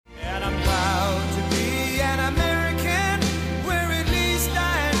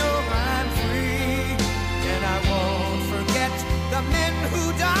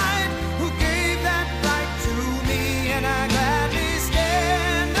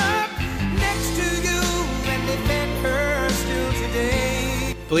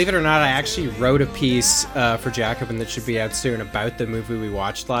Believe it or not, I actually wrote a piece for Jacobin that should be out soon about the movie we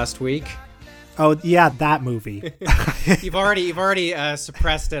watched last week. Oh yeah, that movie. You've already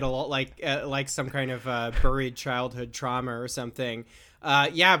suppressed it a lot, like some kind of buried childhood trauma or something.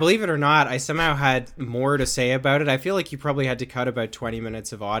 Yeah, believe it or not, I somehow had more to say about it. I feel like you probably had to cut about 20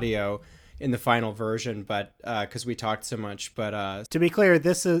 minutes of audio in the final version, but because we talked so much. But to be clear,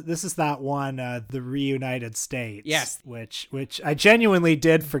 this is that one, the Reunited States. Yes, which I genuinely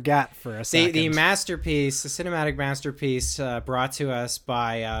did forget for a second. The masterpiece, the cinematic masterpiece, brought to us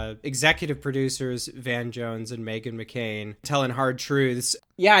by executive producers Van Jones and Meghan McCain, telling hard truths.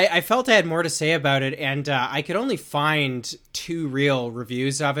 Yeah, I felt I had more to say about it, and I could only find 2 real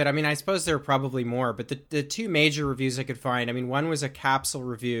reviews of it. I mean, I suppose there are probably more, but the 2 major reviews I could find, I mean, one was a capsule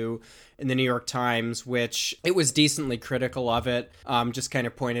review in the New York Times, which it was decently critical of it, just kind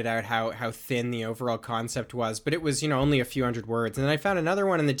of pointed out how thin the overall concept was, but it was, only a few hundred words. And then I found another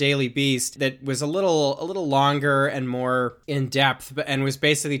one in the Daily Beast that was a little longer and more in depth, and was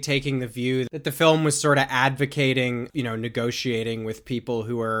basically taking the view that the film was sort of advocating, negotiating with people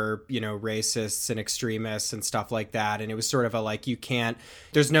who are, racists and extremists and stuff like that. And it was sort of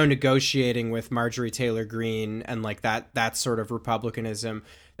there's no negotiating with Marjorie Taylor Greene and like that sort of republicanism.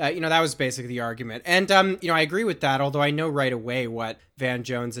 That was basically the argument. And, I agree with that, although I know right away what Van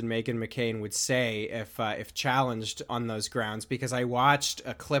Jones and Meghan McCain would say if challenged on those grounds, because I watched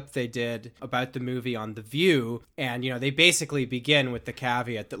a clip they did about the movie on The View, and, they basically begin with the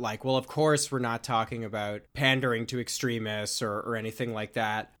caveat that, like, well, of course we're not talking about pandering to extremists or anything like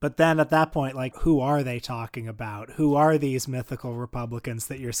that. But then at that point, like, who are they talking about? Who are these mythical Republicans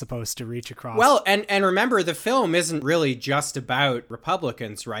that you're supposed to reach across? Well, and remember, the film isn't really just about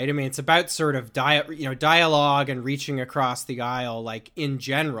Republicans, right? I mean, it's about sort of dialogue and reaching across the aisle, like, in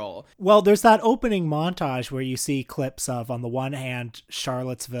general. Well, there's that opening montage where you see clips of, on the one hand,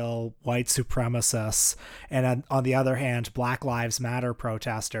 Charlottesville white supremacists, and on the other hand, Black Lives Matter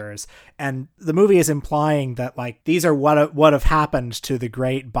protesters. And the movie is implying that, like, these are what have happened to the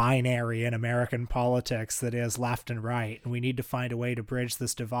great binary in American politics that is left and right, and we need to find a way to bridge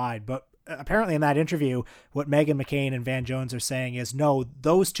this divide. But apparently in that interview, what Meghan McCain and Van Jones are saying is, no,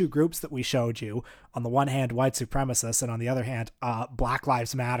 those 2 groups that we showed you, on the one hand, white supremacists, and on the other hand, Black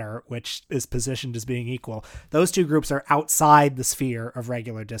Lives Matter, which is positioned as being equal, those 2 groups are outside the sphere of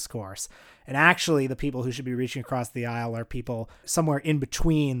regular discourse. And actually, the people who should be reaching across the aisle are people somewhere in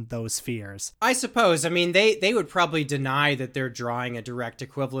between those spheres. I suppose. I mean, they would probably deny that they're drawing a direct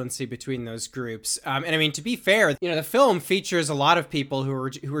equivalency between those groups. And I mean, to be fair, the film features a lot of people who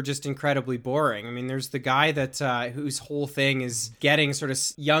are just incredibly boring. I mean, there's the guy that whose whole thing is getting sort of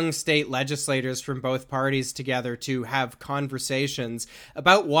young state legislators from both parties together to have conversations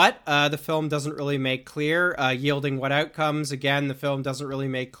about what the film doesn't really make clear, yielding what outcomes. Again, the film doesn't really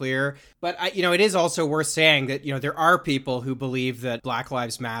make clear. But, it is also worth saying that, there are people who believe that Black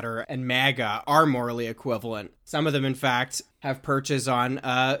Lives Matter and MAGA are morally equivalent. Some of them, in fact, have perches on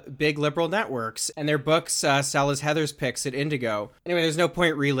big liberal networks, and their books sell as Heather's Picks at Indigo. Anyway, there's no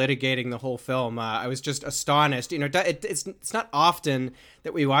point relitigating the whole film. I was just astonished. It's not often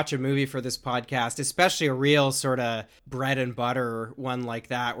that we watch a movie for this podcast, especially a real sort of bread and butter one like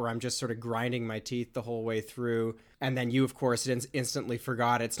that, where I'm just sort of grinding my teeth the whole way through. And then you, of course, instantly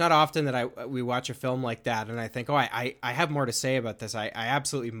forgot it. It's not often that we watch a film like that and I think, I have more to say about this. I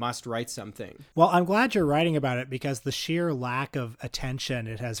absolutely must write something. Well, I'm glad you're writing about it, because the sheer lack of attention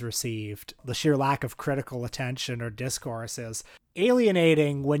it has received, the sheer lack of critical attention or discourse is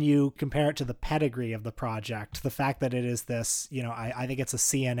alienating when you compare it to the pedigree of the project. The fact that it is this, I think it's a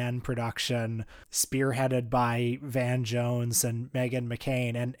CNN production spearheaded by Van Jones and Meghan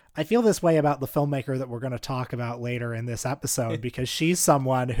McCain. And I feel this way about the filmmaker that we're going to talk about later in this episode, because she's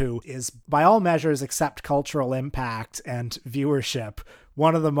someone who is, by all measures, except cultural impact and viewership,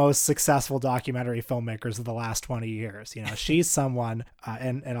 one of the most successful documentary filmmakers of the last 20 years. She's someone,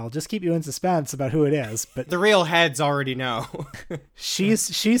 and I'll just keep you in suspense about who it is, but the real heads already know.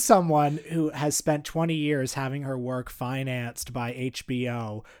 she's someone who has spent 20 years having her work financed by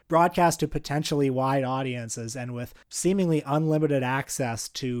HBO, broadcast to potentially wide audiences, and with seemingly unlimited access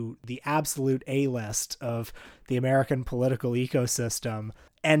to the absolute A-list of the American political ecosystem.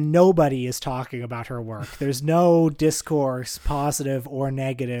 And nobody is talking about her work. There's no discourse, positive or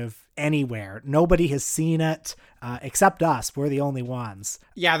negative, anywhere. Nobody has seen it except us. We're the only ones.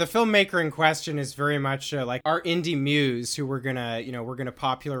 Yeah, the filmmaker in question is very much like our indie muse who we're gonna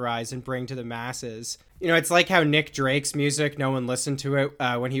popularize and bring to the masses. It's like how Nick Drake's music, no one listened to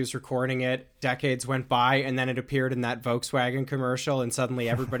it when he was recording it. Decades went by, and then it appeared in that Volkswagen commercial, and suddenly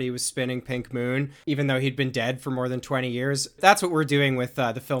everybody was spinning Pink Moon, even though he'd been dead for more than 20 years. That's what we're doing with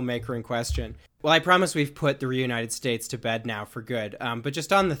the filmmaker in question. Well, I promise we've put the reunited states to bed now for good. But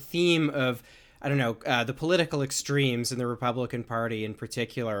just on the theme of the political extremes in the Republican Party in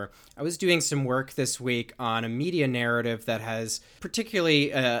particular, I was doing some work this week on a media narrative that has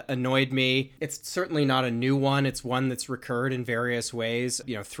particularly annoyed me. It's certainly not a new one. It's one that's recurred in various ways,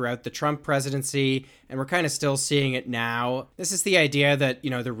 throughout the Trump presidency, and we're kind of still seeing it now. This is the idea that,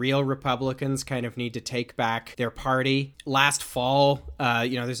 the real Republicans kind of need to take back their party. Last fall,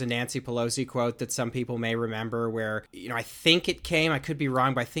 there's a Nancy Pelosi quote that some people may remember where, I think it came, I could be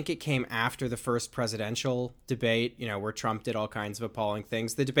wrong, but I think it came after the first presidential debate, where Trump did all kinds of appalling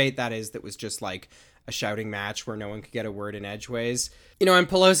things. The debate, that was just like a shouting match where no one could get a word in edgeways. And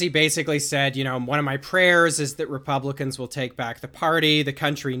Pelosi basically said, one of my prayers is that Republicans will take back the party. The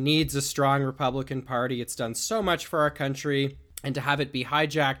country needs a strong Republican Party. It's done so much for our country. And to have it be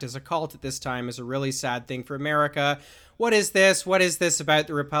hijacked as a cult at this time is a really sad thing for America. What is this? What is this about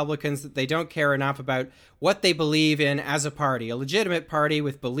the Republicans that they don't care enough about what they believe in as a party, a legitimate party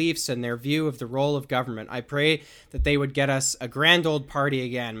with beliefs and their view of the role of government? I pray that they would get us a grand old party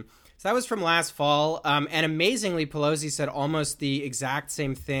again. So that was from last fall. And amazingly, Pelosi said almost the exact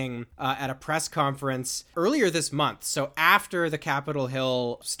same thing at a press conference earlier this month. So after the Capitol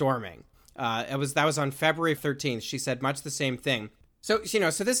Hill storming, that was on February 13th. She said much the same thing. So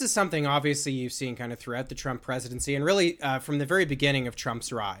this is something obviously you've seen kind of throughout the Trump presidency and really from the very beginning of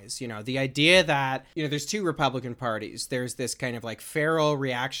Trump's rise. The idea that, there's two Republican parties. There's this kind of like feral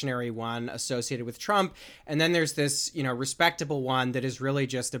reactionary one associated with Trump. And then there's this, respectable one that is really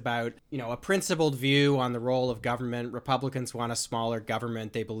just about, a principled view on the role of government. Republicans want a smaller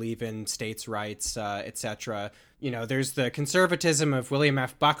government. They believe in states' rights, etc. There's the conservatism of William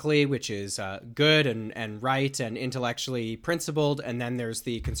F. Buckley, which is good and right and intellectually principled. And then there's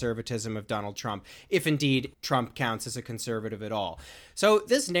the conservatism of Donald Trump, if indeed Trump counts as a conservative at all. So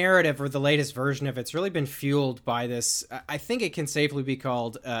this narrative, or the latest version of it's really been fueled by this, I think it can safely be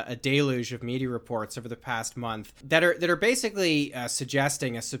called a deluge of media reports over the past month that are basically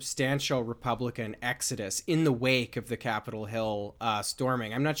suggesting a substantial Republican exodus in the wake of the Capitol Hill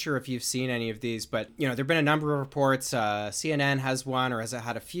storming. I'm not sure if you've seen any of these, but, there've been a number of reports. CNN has one, or has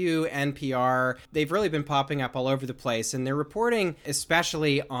had a few, NPR. They've really been popping up all over the place, and they're reporting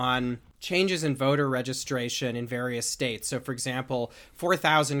especially on changes in voter registration in various states. So, for example,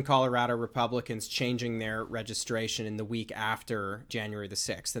 4,000 Colorado Republicans changing their registration in the week after January the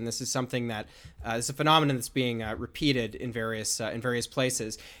 6th. And this is something that is a phenomenon that's being repeated in various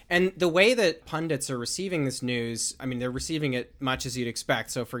places. And the way that pundits are receiving this news, they're receiving it much as you'd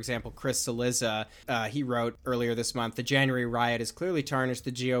expect. So, for example, Chris Cillizza, he wrote earlier this month, the January riot has clearly tarnished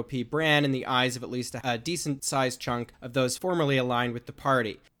the GOP brand in the eyes of at least a decent-sized chunk of those formerly aligned with the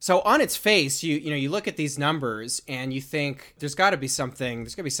party. So on its face, you look at these numbers and you think there's got to be something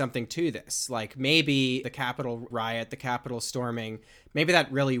to this. Like maybe the Capitol riot, the Capitol storming, maybe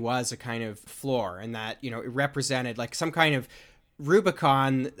that really was a kind of floor, and that, it represented like some kind of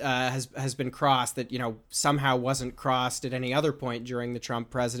Rubicon has been crossed that, somehow wasn't crossed at any other point during the Trump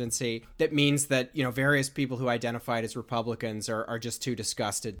presidency. That means that, various people who identified as Republicans are just too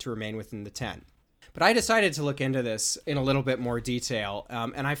disgusted to remain within the tent. But I decided to look into this in a little bit more detail,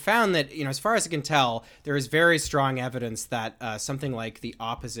 and I found that, as far as I can tell, there is very strong evidence that something like the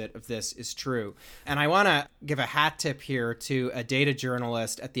opposite of this is true. And I want to give a hat tip here to a data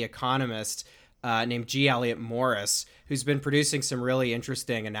journalist at The Economist named G. Elliott Morris, who's been producing some really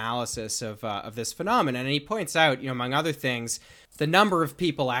interesting analysis of this phenomenon. And he points out, among other things, the number of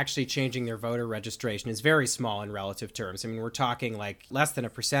people actually changing their voter registration is very small in relative terms. We're talking like less than a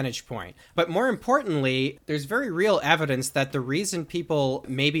percentage point. But more importantly, there's very real evidence that the reason people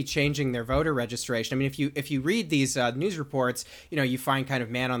may be changing their voter registration, if you read these news reports, you find kind of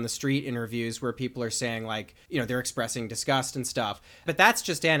man on the street interviews where people are saying like, they're expressing disgust and stuff. But that's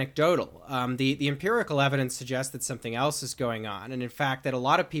just anecdotal. The empirical evidence suggests that something else is going on. And in fact, that a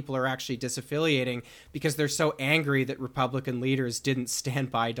lot of people are actually disaffiliating because they're so angry that Republican leaders didn't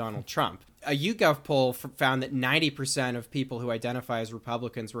stand by Donald Trump. A YouGov poll found that 90% of people who identify as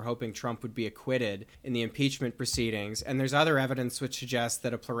Republicans were hoping Trump would be acquitted in the impeachment proceedings. And there's other evidence which suggests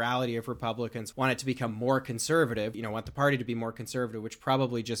that a plurality of Republicans want it to become more conservative, want the party to be more conservative, which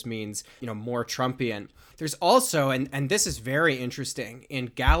probably just means, more Trumpian. There's also, and this is very interesting, in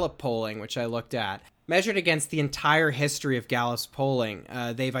Gallup polling, which I looked at, measured against the entire history of Gallup's polling,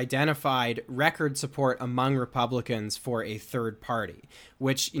 they've identified record support among Republicans for a third party,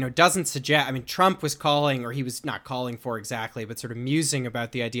 which, doesn't suggest, Trump was calling, or he was not calling for exactly, but sort of musing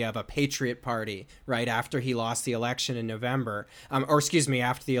about the idea of a patriot party, right, after he lost the election in November,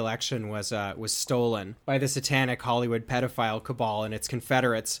 after the election was stolen by the satanic Hollywood pedophile cabal and its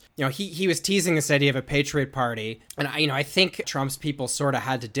confederates. He was teasing this idea of a patriot party, and I think Trump's people sort of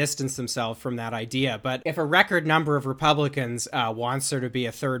had to distance themselves from that idea. But if a record number of Republicans wants there to be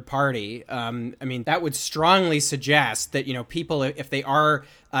a third party, that would strongly suggest that, people, if they are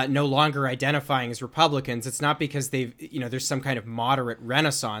no longer identifying as Republicans, it's not because there's some kind of moderate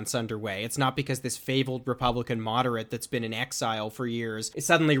renaissance underway. It's not because this fabled Republican moderate that's been in exile for years is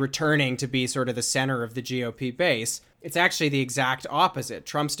suddenly returning to be sort of the center of the GOP base. It's actually the exact opposite.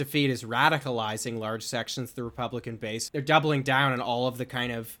 Trump's defeat is radicalizing large sections of the Republican base. They're doubling down on all of the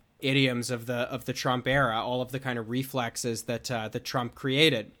kind of idioms of the Trump era, all of the kind of reflexes that Trump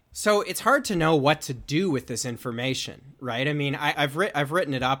created. So it's hard to know what to do with this information, right? I've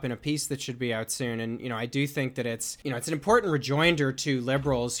written it up in a piece that should be out soon, and I do think that it's an important rejoinder to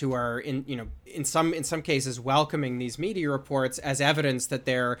liberals who are in some cases welcoming these media reports as evidence that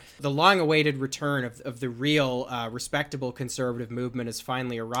the long-awaited return of the real respectable conservative movement has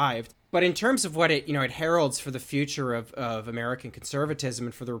finally arrived. But in terms of what it heralds for the future of American conservatism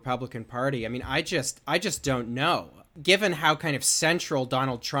and for the Republican Party, I just don't know. Given how kind of central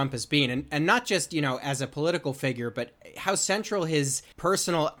Donald Trump has been, and not just, as a political figure, but how central his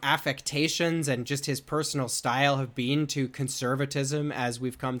personal affectations and just his personal style have been to conservatism as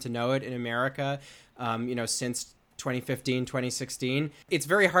we've come to know it in America, since 2015, 2016, it's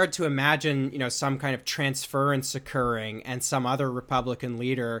very hard to imagine, some kind of transference occurring and some other Republican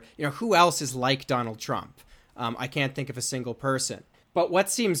leader, who else is like Donald Trump? I can't think of a single person. But what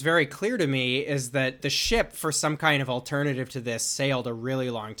seems very clear to me is that the ship for some kind of alternative to this sailed a really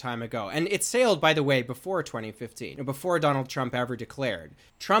long time ago. And it sailed, by the way, before 2015, before Donald Trump ever declared.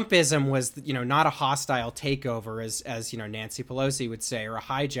 Trumpism was, not a hostile takeover, as Nancy Pelosi would say, or a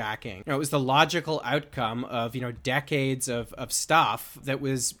hijacking. It was the logical outcome of, decades of stuff that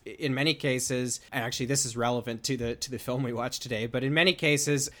was, in many cases, and actually this is relevant to the film we watched today, but in many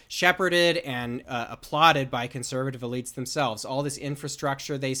cases, shepherded and applauded by conservative elites themselves. All this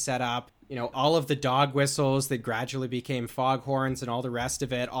infrastructure they set up, all of the dog whistles that gradually became foghorns and all the rest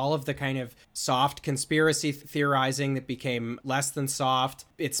of it, all of the kind of soft conspiracy theorizing that became less than soft.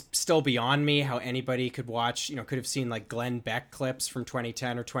 It's still beyond me how anybody could watch, could have seen like Glenn Beck clips from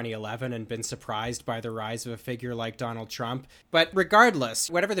 2010 or 2011 and been surprised by the rise of a figure like Donald Trump. But regardless,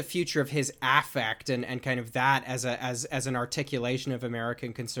 whatever the future of his affect and kind of that as an articulation of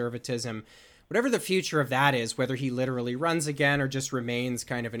American conservatism, whatever the future of that is, whether he literally runs again or just remains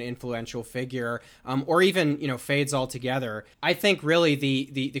kind of an influential figure, or even, fades altogether, I think really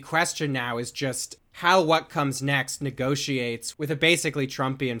the question now is just how what comes next negotiates with a basically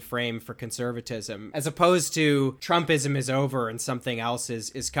Trumpian frame for conservatism, as opposed to Trumpism is over and something else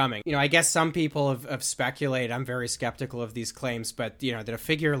is coming. I guess some people have speculated, I'm very skeptical of these claims, but, that a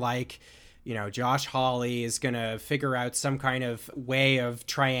figure like Josh Hawley is going to figure out some kind of way of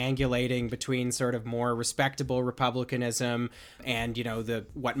triangulating between sort of more respectable republicanism and,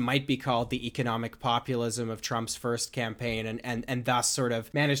 what might be called the economic populism of Trump's first campaign and thus sort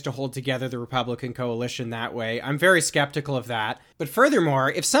of manage to hold together the Republican coalition that way. I'm very skeptical of that. But furthermore,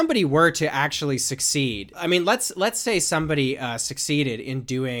 if somebody were to actually succeed, let's say somebody succeeded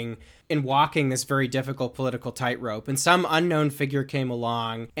in walking this very difficult political tightrope, and some unknown figure came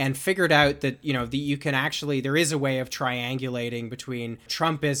along and figured out that, you can actually, there is a way of triangulating between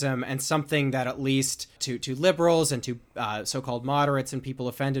Trumpism and something that at least to liberals and to so-called moderates and people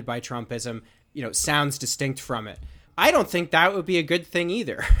offended by Trumpism, sounds distinct from it. I don't think that would be a good thing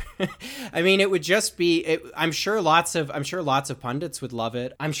either. It would just be, I'm sure lots of pundits would love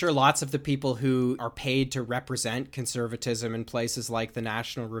it. I'm sure lots of the people who are paid to represent conservatism in places like the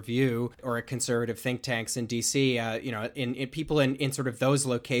National Review or at conservative think tanks in DC, in people in sort of those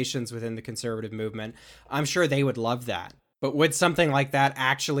locations within the conservative movement, I'm sure they would love that. But would something like that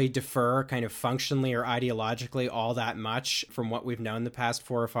actually differ kind of functionally or ideologically all that much from what we've known the past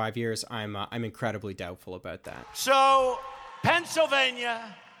 4 or 5 years? I'm incredibly doubtful about that. So Pennsylvania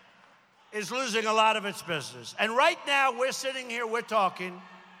is losing a lot of its business. And right now we're sitting here, we're talking,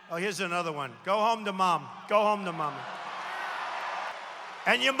 Oh, here's another one. Go home to mom. Go home to mama.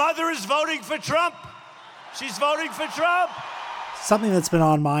 And your mother is voting for Trump. She's voting for Trump. Something that's been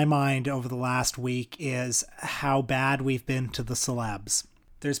on my mind over the last week is how bad we've been to the celebs.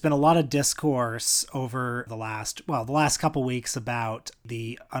 There's been a lot of discourse over the last couple weeks about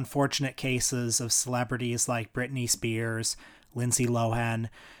the unfortunate cases of celebrities like Britney Spears, Lindsay Lohan,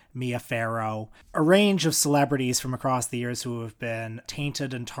 Mia Farrow, a range of celebrities from across the years who have been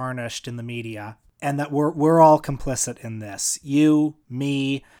tainted and tarnished in the media, and that we're all complicit in this. You,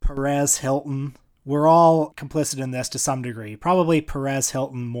 me, Perez Hilton, we're all complicit in this to some degree. Probably Perez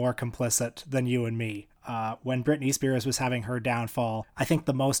Hilton more complicit than you and me. When Britney Spears was having her downfall, I think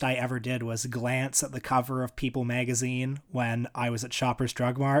the most I ever did was glance at the cover of People magazine when I was at Shoppers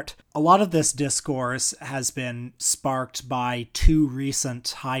Drug Mart. A lot of this discourse has been sparked by two recent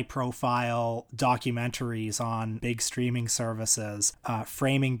high-profile documentaries on big streaming services,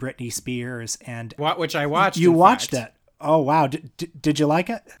 Framing Britney Spears and... Which I watched. You watched it? Oh, wow. Did you like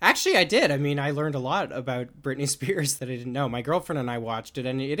it? Actually, I did. I mean, I learned a lot about Britney Spears that I didn't know. My girlfriend and I watched it,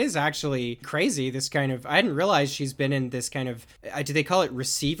 and it is actually crazy. This kind of, I hadn't realized she's been in this kind of, do they call it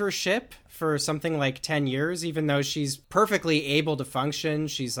receivership for something like 10 years, even though she's perfectly able to function.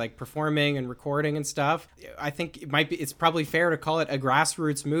 She's like performing and recording and stuff. I think it's probably fair to call it a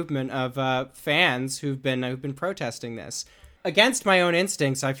grassroots movement of fans who've been protesting this. Against my own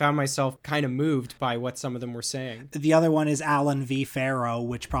instincts, I found myself kind of moved by what some of them were saying. The other one is Alan v. Farrow,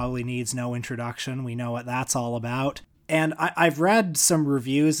 which probably needs no introduction. We know what that's all about. And I've read some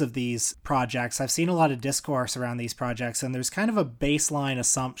reviews of these projects. I've seen a lot of discourse around these projects, and there's kind of a baseline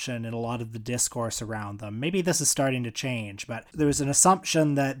assumption in a lot of the discourse around them. Maybe this is starting to change, but there's an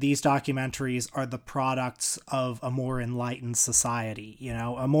assumption that these documentaries are the products of a more enlightened society,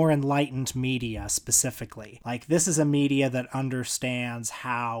 a more enlightened media specifically. Like, this is a media that understands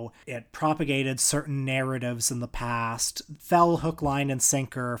how it propagated certain narratives in the past, fell hook, line, and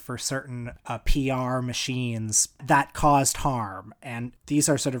sinker for certain PR machines that caused harm. And these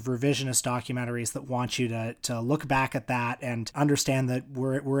are sort of revisionist documentaries that want you to look back at that and understand that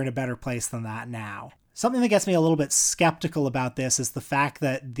we're in a better place than that now. Something that gets me a little bit skeptical about this is the fact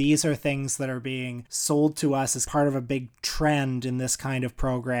that these are things that are being sold to us as part of a big trend in this kind of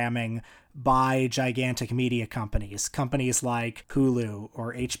programming by gigantic media companies like Hulu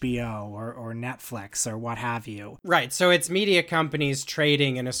or HBO or Netflix or what have you. Right. So it's media companies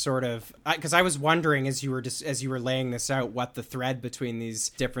trading in a sort of, because I was wondering as you were laying this out, what the thread between these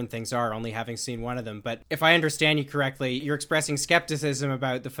different things are, only having seen one of them. But if I understand you correctly, you're expressing skepticism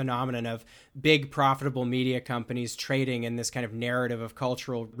about the phenomenon of big profitable media companies trading in this kind of narrative of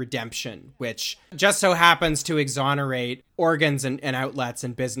cultural redemption, which just so happens to exonerate organs and outlets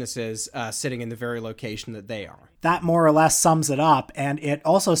and businesses sitting in the very location that they are. That more or less sums it up, and it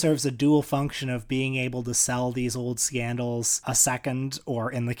also serves a dual function of being able to sell these old scandals a second,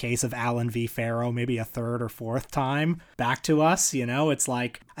 or in the case of Alan v. Farrow, maybe a third or fourth time back to us. It's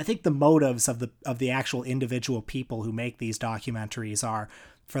like, I think the motives of the actual individual people who make these documentaries are,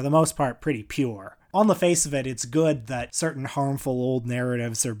 for the most part, pretty pure. On the face of it, it's good that certain harmful old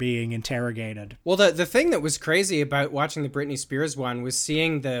narratives are being interrogated. Well, the thing that was crazy about watching the Britney Spears one was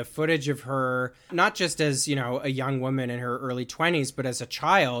seeing the footage of her, not just as, a young woman in her early 20s, but as a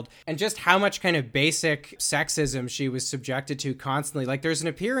child, and just how much kind of basic sexism she was subjected to constantly. Like, there's an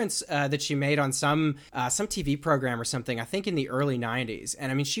appearance that she made on some TV program or something, I think in the early 90s.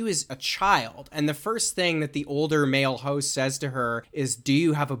 And I mean, she was a child. And the first thing that the older male host says to her is, "Do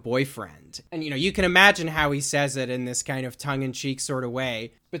you have a boyfriend?" And, you can imagine how he says it in this kind of tongue-in-cheek sort of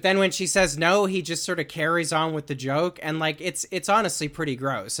way. But then when she says no, he just sort of carries on with the joke. And like, it's honestly pretty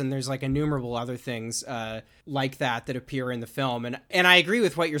gross. And there's like innumerable other things like that appear in the film. And I agree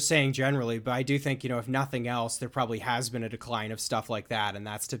with what you're saying generally, but I do think, if nothing else, there probably has been a decline of stuff like that. And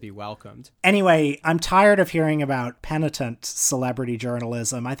that's to be welcomed. Anyway, I'm tired of hearing about penitent celebrity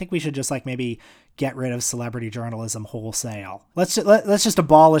journalism. I think we should just maybe get rid of celebrity journalism wholesale. Let's just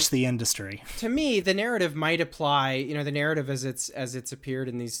abolish the industry. To me, the narrative might apply, the narrative as it's appeared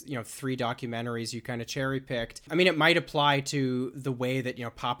in these, 3 documentaries you kind of cherry picked. I mean, it might apply to the way that,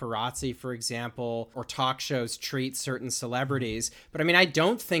 paparazzi, for example, or talk shows treat certain celebrities. But I mean, I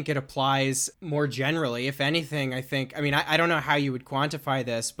don't think it applies more generally. If anything, I think, I don't know how you would quantify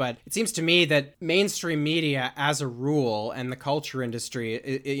this, but it seems to me that mainstream media as a rule and the culture industry,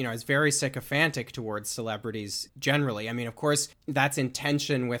 is very sycophantic towards celebrities generally. I mean, of course, that's in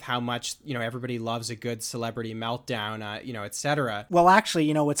tension with how much, everybody loves a good celebrity meltdown, etc. Well, actually,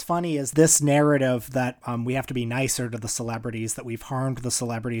 what's funny is this narrative that we have to be nicer to the celebrities, that we've harmed the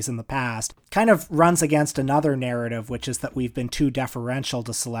celebrities in the past, kind of runs against another narrative, which is that we've been too deferential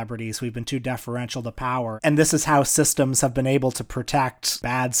to celebrities, we've been too deferential to power, and this is how systems have been able to protect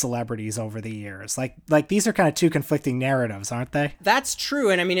bad celebrities over the years. Like these are kind of two conflicting narratives, aren't they? That's true,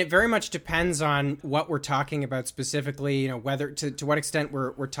 and I mean, it very much depends on what we're talking about specifically, whether to what extent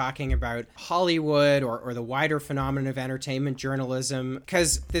we're talking about Hollywood or the wider phenomenon of entertainment journalism,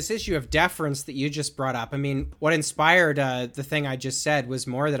 because this issue of deference that you just brought up, I mean, what inspired the thing I just said was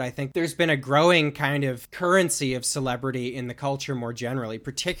more that I think there's been a growing kind of currency of celebrity in the culture more generally,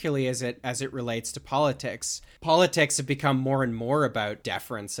 particularly as it relates to politics. Politics have become more and more about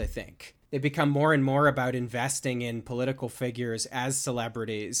deference, I think. They become more and more about investing in political figures as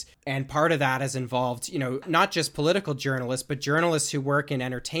celebrities. And part of that has involved, not just political journalists, but journalists who work in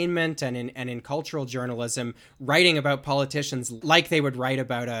entertainment and in cultural journalism, writing about politicians like they would write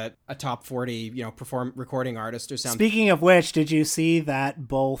about a top 40, recording artist or something. Speaking of which, did you see that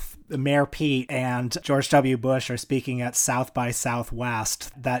both Mayor Pete and George W. Bush are speaking at South by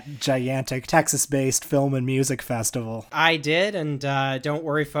Southwest, that gigantic Texas-based film and music festival? I did, and don't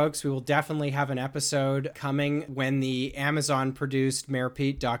worry, folks, we will definitely have an episode coming when the Amazon-produced Mayor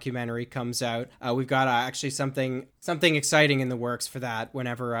Pete documentary comes out. We've got actually something exciting in the works for that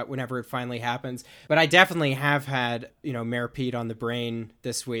whenever it finally happens. But I definitely have had, Mayor Pete on the brain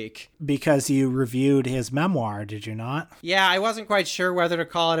this week. Because you reviewed his memoir, did you not? Yeah, I wasn't quite sure whether to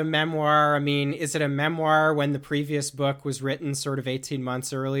call it a memoir. I mean, is it a memoir when the previous book was written sort of 18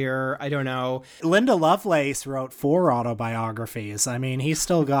 months earlier? I don't know. Linda Lovelace wrote 4 autobiographies. I mean, he's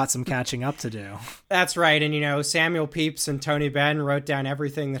still got some catching up to do. That's right. And, Samuel Pepys and Tony Benn wrote down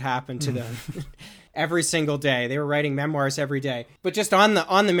everything that happened to them. Every single day. They were writing memoirs every day. But just on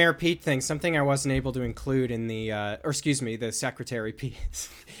the Mayor Pete thing, something I wasn't able to include in the Secretary Pete.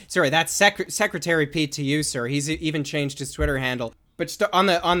 Sorry, that's Secretary Pete to you, sir. He's even changed his Twitter handle. But just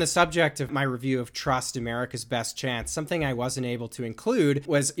on the subject of my review of Trust, America's Best Chance, something I wasn't able to include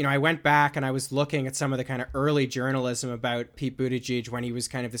was, I went back and I was looking at some of the kind of early journalism about Pete Buttigieg when he was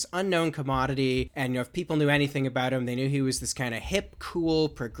kind of this unknown commodity. And, if people knew anything about him, they knew he was this kind of hip, cool,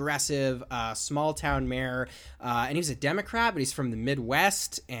 progressive, small town mayor. And he was a Democrat, but he's from the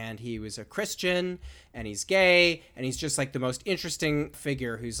Midwest, and he was a Christian, and he's gay, and he's just like the most interesting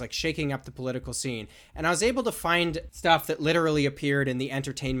figure who's like shaking up the political scene. And I was able to find stuff that literally appeared in the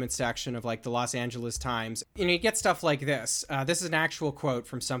entertainment section of like the Los Angeles Times. You get stuff like this. This is an actual quote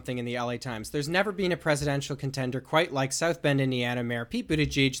from something in the LA Times. "There's never been a presidential contender quite like South Bend, Indiana Mayor Pete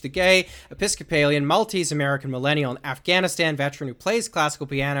Buttigieg, the gay, Episcopalian, Maltese American millennial, and Afghanistan veteran who plays classical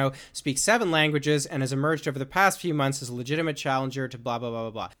piano, speaks 7 languages, and has emerged over the past few months as a legitimate challenger to blah, blah, blah,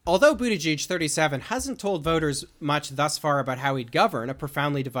 blah, blah." Although Buttigieg, 37, hasn't told voters much thus far about how he'd govern a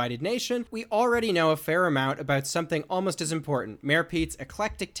profoundly divided nation, we already know a fair amount about something almost as important: Mayor Pete's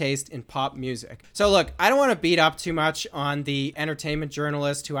eclectic taste in pop music. So look, I don't want to beat up too much on the entertainment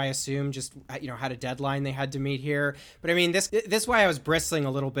journalist who I assume just, had a deadline they had to meet here. But I mean, this is why I was bristling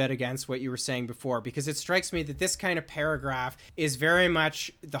a little bit against what you were saying before, because it strikes me that this kind of paragraph is very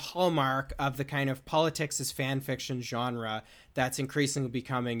much the hallmark of the kind of politics as fan fiction genre that's increasingly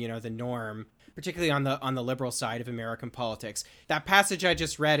becoming, the norm, particularly on the liberal side of American politics. That passage I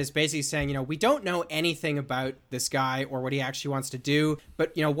just read is basically saying, we don't know anything about this guy or what he actually wants to do,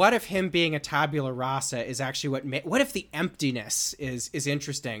 but, what if him being a tabula rasa is actually what if the emptiness is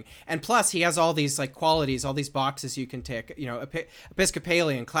interesting? And plus, he has all these, like, qualities, all these boxes you can tick,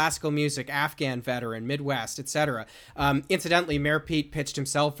 Episcopalian, classical music, Afghan veteran, Midwest, etc. Incidentally, Mayor Pete pitched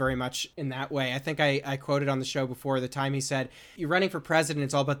himself very much in that way. I think I quoted on the show before the time he said, "You're running for president,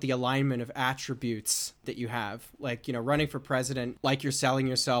 it's all about the alignment of attributes that you have, like, running for president, like you're selling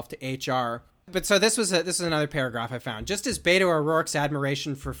yourself to HR." But so this is another paragraph I found. "Just as Beto O'Rourke's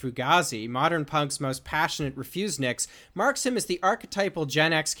admiration for Fugazi, modern punk's most passionate refusenicks, marks him as the archetypal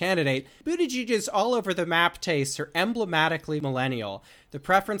Gen X candidate, Buttigieg's all-over-the-map tastes are emblematically millennial. The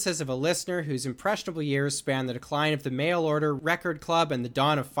preferences of a listener whose impressionable years span the decline of the mail-order record club and the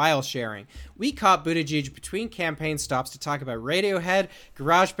dawn of file sharing. We caught Buttigieg between campaign stops to talk about Radiohead,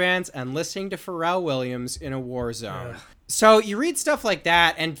 garage bands, and listening to Pharrell Williams in a war zone." So you read stuff like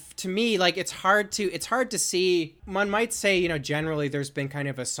that, and to me, like, it's hard to see. One might say, generally there's been kind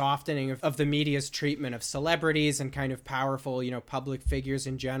of a softening of the media's treatment of celebrities and kind of powerful, public figures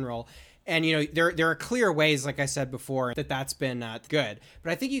in general. And, you know, there are clear ways, like I said before, that that's been good.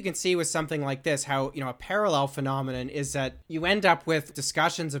 But I think you can see with something like this how, you know, a parallel phenomenon is that you end up with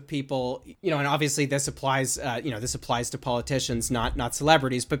discussions of people, you know, and obviously this applies, this applies to politicians, not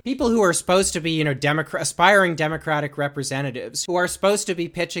celebrities, but people who are supposed to be, you know, aspiring Democratic representatives who are supposed to be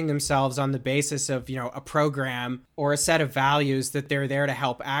pitching themselves on the basis of, you know, a program or a set of values that they're there to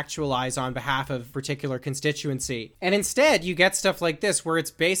help actualize on behalf of a particular constituency. And instead, you get stuff like this where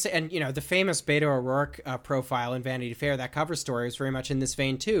it's basic, and, you know, the famous Beto O'Rourke profile in Vanity Fair, that cover story is very much in this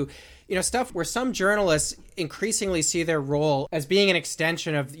vein too. You know, stuff where some journalists increasingly see their role as being an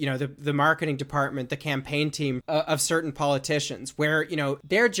extension of, you know, the marketing department, the campaign team of certain politicians, where, you know,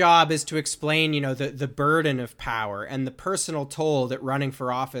 their job is to explain, you know, the burden of power and the personal toll that running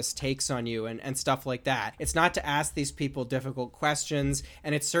for office takes on you and stuff like that. It's not to ask these people difficult questions,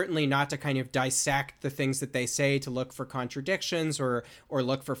 and it's certainly not to kind of dissect the things that they say to look for contradictions or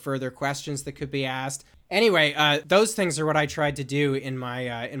look for further questions that could be asked. Anyway, those things are what I tried to do in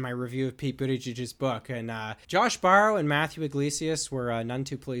my review of Pete Buttigieg's book, and Josh Barro and Matthew Iglesias were none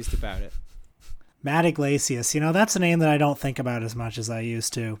too pleased about it. Matt Iglesias, you know, that's a name that I don't think about as much as I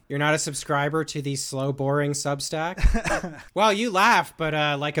used to. You're not a subscriber to the slow, boring Substack? Well, you laugh,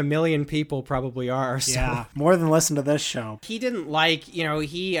 but like a million people probably are. So. Yeah, more than listen to this show. He didn't like, you know,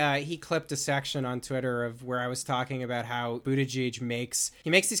 he clipped a section on Twitter of where I was talking about how Buttigieg makes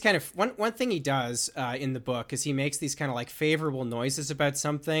these kind of, one thing he does in the book is he makes these kind of like favorable noises about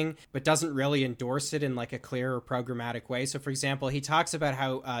something, but doesn't really endorse it in like a clear or programmatic way. So for example, he talks about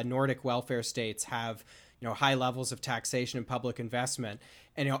how Nordic welfare states have, you know, high levels of taxation and public investment.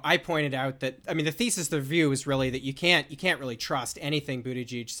 And, you know, I pointed out that, I mean, the thesis of the review is really that you can't really trust anything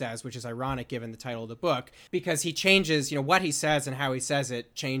Buttigieg says, which is ironic given the title of the book, because he changes, you know, what he says and how he says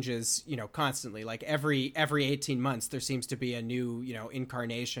it changes, you know, constantly. Like every 18 months, there seems to be a new, you know,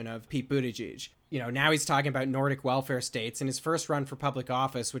 incarnation of Pete Buttigieg. You know, now he's talking about Nordic welfare states. In his first run for public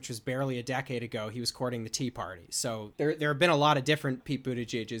office, which was barely a decade ago, he was courting the Tea Party. So there have been a lot of different Pete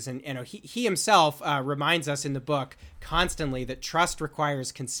Buttigiegs. And, you know, he himself reminds us in the book constantly that trust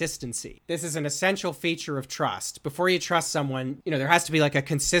requires consistency. This is an essential feature of trust. Before you trust someone, you know, there has to be like a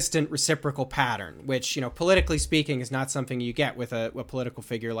consistent reciprocal pattern, which, you know, politically speaking is not something you get with a political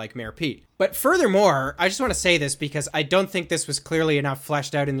figure like Mayor Pete. But furthermore, I just want to say this because I don't think this was clearly enough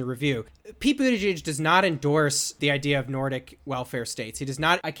fleshed out in the review. Pete Buttigieg does not endorse the idea of Nordic welfare states. He does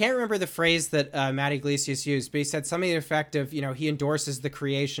not. I can't remember the phrase that Matt Iglesias used, but he said something to the effect of, you know, he endorses the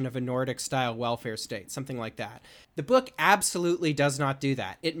creation of a Nordic-style welfare state, something like that. The book absolutely does not do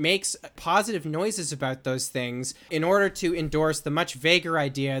that. It makes positive noises about those things in order to endorse the much vaguer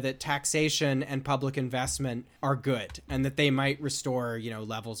idea that taxation and public investment are good and that they might restore, you know,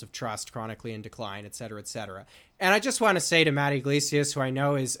 levels of trust chronically in decline, et cetera, et cetera. And I just want to say to Matt Iglesias, who I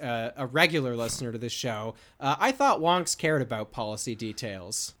know is a regular listener to this show, I thought wonks cared about policy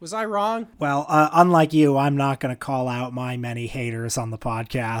details. Was I wrong? Well, unlike you, I'm not going to call out my many haters on the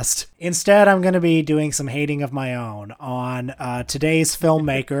podcast. Instead, I'm going to be doing some hating of my own on today's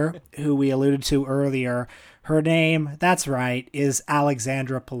filmmaker, who we alluded to earlier. Her name, that's right, is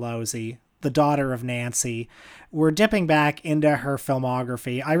Alexandra Pelosi, the daughter of Nancy. We're dipping back into her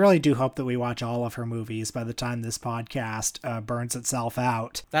filmography. I really do hope that we watch all of her movies by the time this podcast burns itself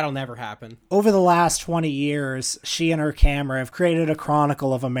out. That'll never happen. Over the last 20 years, she and her camera have created a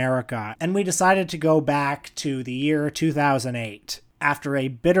chronicle of America, and we decided to go back to the year 2008. After a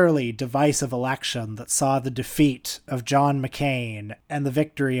bitterly divisive election that saw the defeat of John McCain and the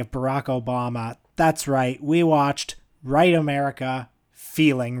victory of Barack Obama, that's right, we watched Right America,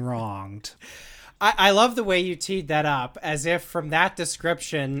 Feeling Wronged. I love the way you teed that up, as if from that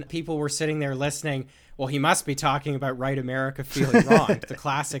description, people were sitting there listening. Well, he must be talking about Right America Feeling Wronged, the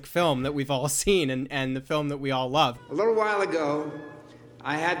classic film that we've all seen and the film that we all love. A little while ago,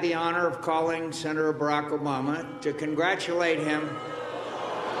 I had the honor of calling Senator Barack Obama to congratulate him.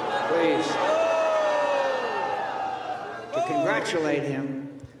 Please. To congratulate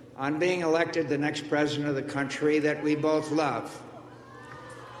him on being elected the next president of the country that we both love.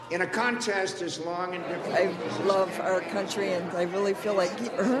 In a contest as long and difficult. I love our country, and I really feel like he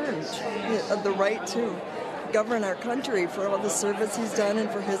earned the right to govern our country for all the service he's done and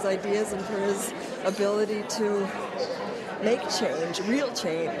for his ideas and for his ability to make change, real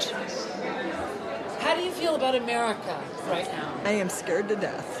change. How do you feel about America right now? I am scared to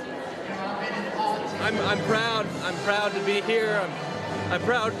death. I'm proud. I'm proud to be here. I'm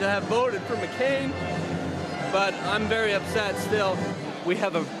proud to have voted for McCain, but I'm very upset still. We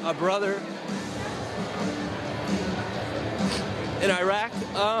have a brother in Iraq,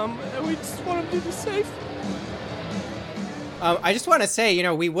 and we just want him to be safe. I just want to say,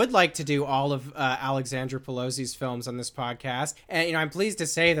 we would like to do all of Alexandra Pelosi's films on this podcast. And, I'm pleased to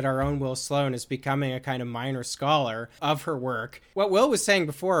say that our own Will Sloan is becoming a kind of minor scholar of her work. What Will was saying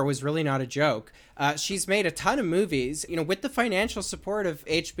before was really not a joke. She's made a ton of movies, with the financial support of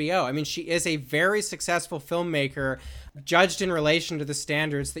HBO. I mean, she is a very successful filmmaker, judged in relation to the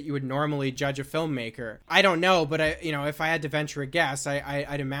standards that you would normally judge a filmmaker. I don't know, but if I had to venture a guess,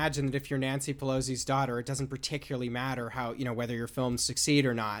 I'd imagine that if you're Nancy Pelosi's daughter, it doesn't particularly matter how, whether your films succeed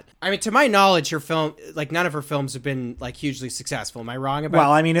or not. I mean, to my knowledge, her film, none of her films have been hugely successful. Am I wrong about?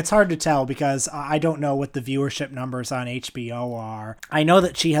 Well, I mean, it's hard to tell because I don't know what the viewership numbers on HBO are. I know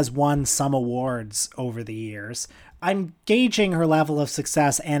that she has won some awards over the years. I'm gauging her level of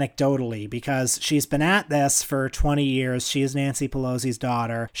success anecdotally because she's been at this for 20 years. She is Nancy Pelosi's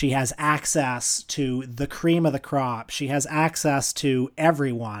daughter. She has access to the cream of the crop. She has access to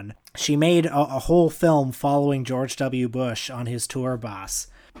everyone. She made a whole film following George W. Bush on his tour bus.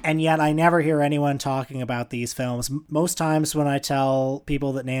 And yet I never hear anyone talking about these films. Most times when I tell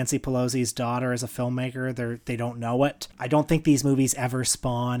people that Nancy Pelosi's daughter is a filmmaker, they don't know it. I don't think these movies ever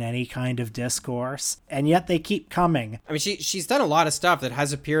spawn any kind of discourse. And yet they keep coming. I mean, she's done a lot of stuff that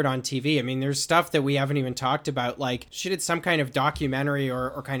has appeared on TV. I mean, there's stuff that we haven't even talked about. Like, she did some kind of documentary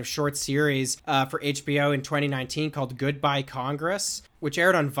or kind of short series for HBO in 2019 called Goodbye Congress, which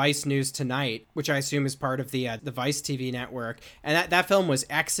aired on Vice News Tonight, which I assume is part of the Vice TV network. And that film was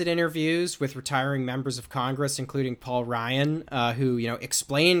exit interviews with retiring members of Congress, including Paul Ryan, who,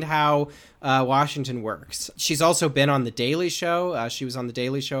 explained how Washington works. She's also been on The Daily Show. She was on The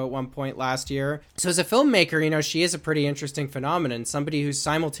Daily Show at one point last year. So as a filmmaker, she is a pretty interesting phenomenon, somebody who's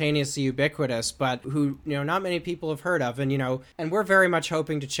simultaneously ubiquitous, but who, not many people have heard of. And, and we're very much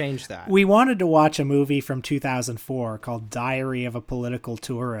hoping to change that. We wanted to watch a movie from 2004 called Diary of a Political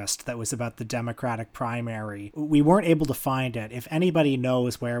Tourist that was about the Democratic primary. We weren't able to find it. If anybody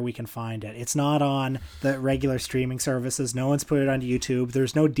knows where we can find it, it's not on the regular streaming services. No one's put it on YouTube.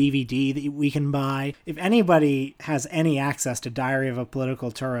 There's no DVD that we can buy. If anybody has any access to Diary of a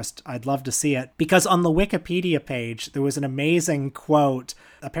Political Tourist, I'd love to see it, because on the Wikipedia page, there was an amazing quote.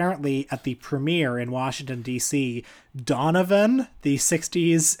 Apparently at the premiere in Washington, D.C., Donovan, the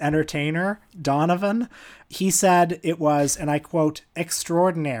 60s entertainer, Donovan, he said it was, and I quote,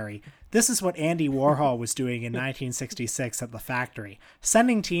 extraordinary. This is what Andy Warhol was doing in 1966 at the factory,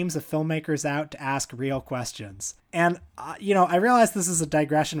 sending teams of filmmakers out to ask real questions. And, I realize this is a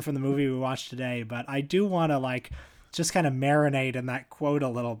digression from the movie we watched today, but I do want to, just kind of marinate in that quote a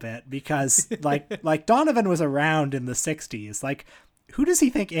little bit, because, like Donovan was around in the 60s. Who does he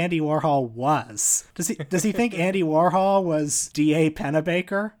think Andy Warhol was? Does he think Andy Warhol was D.A.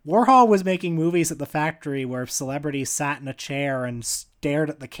 Pennebaker? Warhol was making movies at the factory where celebrities sat in a chair and stared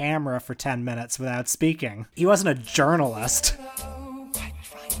at the camera for 10 minutes without speaking. He wasn't a journalist.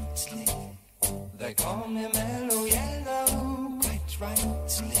 They call me Mellow Yellow, quite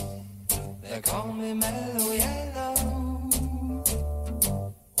rightly. They call me Mellow Yellow.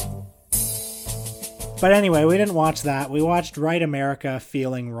 But anyway, we didn't watch that. We watched Right America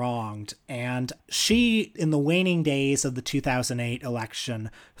Feeling Wronged. And she, in the waning days of the 2008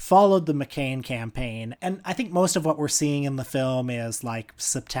 election, followed the McCain campaign. And I think most of what we're seeing in the film is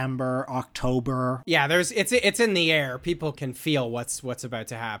September, October. Yeah, it's in the air. People can feel what's about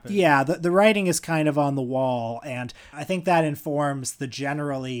to happen. Yeah, the writing is kind of on the wall. And I think that informs the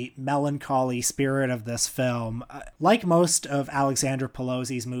generally melancholy spirit of this film. Like most of Alexandra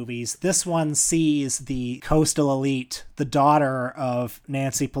Pelosi's movies, this one sees the coastal elite, the daughter of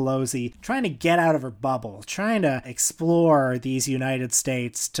Nancy Pelosi, trying to get out of her bubble, trying to explore these United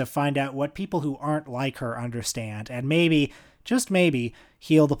States to find out what people who aren't like her understand, and maybe, just maybe,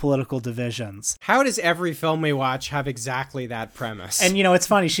 heal the political divisions. How does every film we watch have exactly that premise? And, it's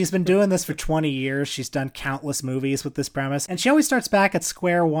funny. She's been doing this for 20 years. She's done countless movies with this premise. And she always starts back at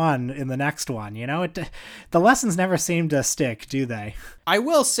square one in the next one. The lessons never seem to stick, do they? I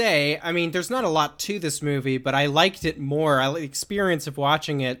will say, there's not a lot to this movie, but I liked it more. The experience of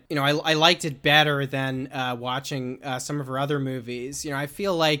watching it, I liked it better than watching some of her other movies. I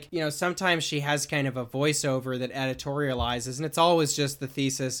feel like, sometimes she has kind of a voiceover that editorializes, and it's always just the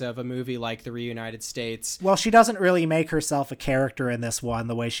thesis of a movie like The Reunited States. Well, she doesn't really make herself a character in this one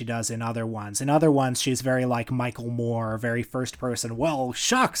the way she does in other ones. In other ones, she's very like Michael Moore, very first person. Well,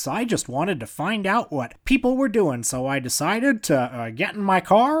 shucks, I just wanted to find out what people were doing, so I decided to get in my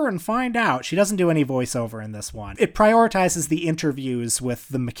car and find out. She doesn't do any voiceover in this one. It prioritizes the interviews with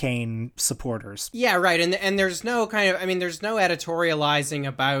the McCain supporters. Yeah, right. And there's no there's no editorializing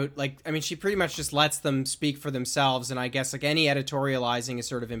about, she pretty much just lets them speak for themselves. And I guess any editorializing advertising is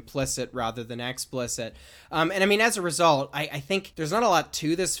sort of implicit rather than explicit. And I mean, as a result, I think there's not a lot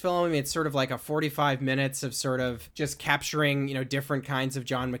to this film. I mean, it's sort of like a 45 minutes of sort of just capturing, different kinds of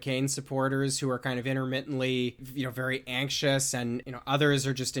John McCain supporters who are kind of intermittently, very anxious, and, others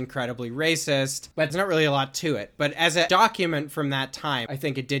are just incredibly racist, but it's not really a lot to it. But as a document from that time, I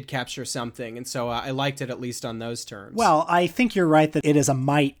think it did capture something. And so I liked it, at least on those terms. Well, I think you're right that it is a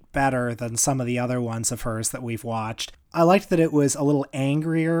mite better than some of the other ones of hers that we've watched. I liked that it was a little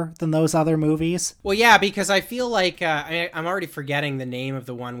angrier than those other movies. Well, yeah, because I feel like I'm already forgetting the name of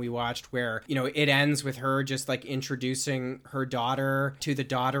the one we watched where, it ends with her just like introducing her daughter to the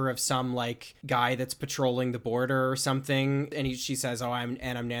daughter of some like guy that's patrolling the border or something. And she says, oh, I'm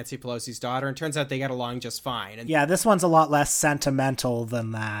Nancy Pelosi's daughter. And turns out they get along just fine. And yeah, this one's a lot less sentimental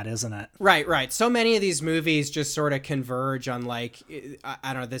than that, isn't it? Right. So many of these movies just sort of converge on like,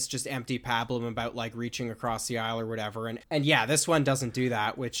 I don't know, this just empty pablum about like reaching across the aisle or whatever. And yeah, this one doesn't do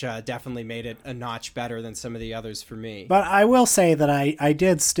that, which definitely made it a notch better than some of the others for me. But I will say that I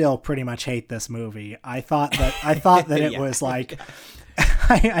did still pretty much hate this movie. I thought that it was like,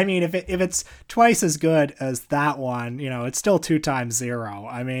 I mean, if it's twice as good as that one, it's still 2 times 0.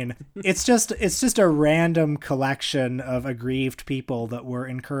 I mean, it's just a random collection of aggrieved people that we're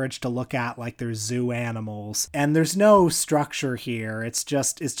encouraged to look at like they're zoo animals. And there's no structure here. It's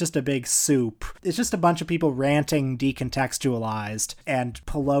just a big soup. It's just a bunch of people ranting decontextualized, and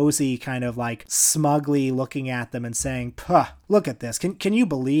Pelosi kind of like smugly looking at them and saying, "Puh, look at this. Can you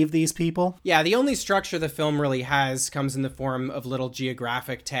believe these people?" Yeah, the only structure the film really has comes in the form of little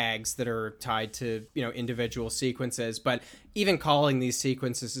geographic tags that are tied to, individual sequences. But even calling these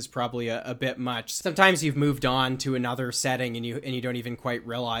sequences is probably a bit much. Sometimes you've moved on to another setting and you don't even quite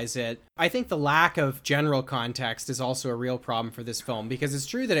realize it. I think the lack of general context is also a real problem for this film, because it's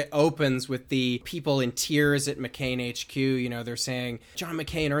true that it opens with the people in tears at McCain HQ. They're saying, John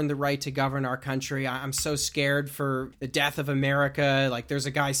McCain earned the right to govern our country. I'm so scared for the death of America. Like, there's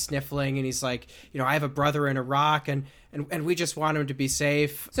a guy sniffling and he's like, I have a brother in Iraq and we just want him to be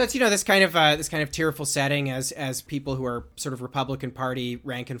safe. So it's, this kind of tearful setting as people who are sort of Republican Party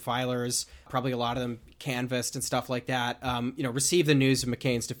rank and filers, probably a lot of them canvassed and stuff like that, receive the news of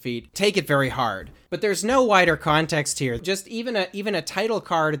McCain's defeat, take it very hard. But there's no wider context here. Just even a title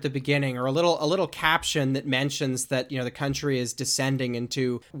card at the beginning, or a little caption that mentions that, the country is descending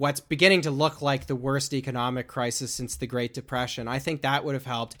into what's beginning to look like the worst economic crisis since the Great Depression. I think that would have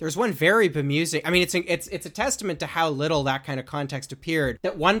helped. There's one very bemusing, I mean, it's a testament to how little that kind of context appeared,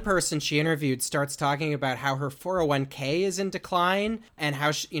 that one person she interviewed starts talking about how her 401k is in decline and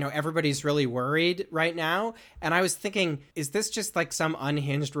how everybody's really worried right now. And I was thinking, is this just like some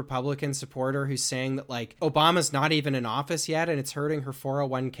unhinged Republican supporter who's saying that like Obama's not even in office yet and it's hurting her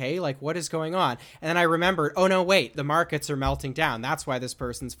 401k? Like, what is going on? And then I remembered, oh no, wait, the markets are melting down. That's why this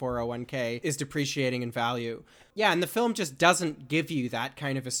person's 401k is depreciating in value. Yeah, and the film just doesn't give you that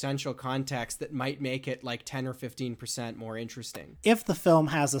kind of essential context that might make it like 10 or 15% more interesting. If the film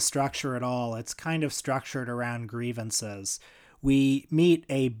has a structure at all, it's kind of structured around grievances. We meet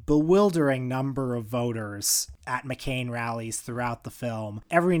a bewildering number of voters at McCain rallies throughout the film.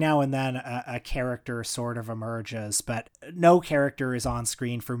 Every now and then a character sort of emerges, but no character is on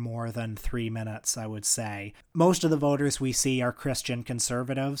screen for more than 3 minutes, I would say. Most of the voters we see are Christian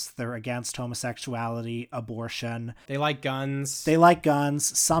conservatives. They're against homosexuality, abortion. They like guns.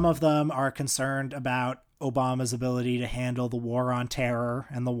 Some of them are concerned about Obama's ability to handle the war on terror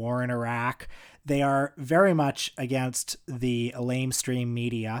and the war in Iraq. They are very much against the lamestream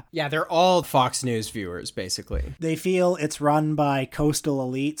media. Yeah, they're all Fox News viewers, basically. They feel it's run by coastal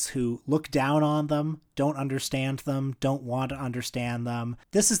elites who look down on them, don't understand them, don't want to understand them.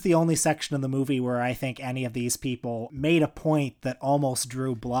 This is the only section of the movie where I think any of these people made a point that almost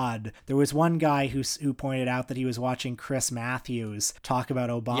drew blood. There was one guy who pointed out that he was watching Chris Matthews talk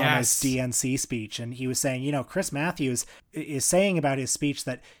about Obama's DNC speech, and he was saying, Chris Matthews is saying about his speech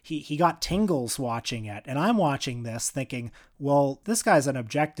that he got tingles watching it, and I'm watching this thinking, well, this guy's an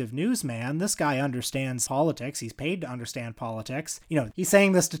objective newsman. This guy understands politics. He's paid to understand politics. He's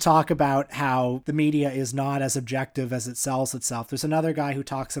saying this to talk about how the media is not as objective as it sells itself. There's another guy who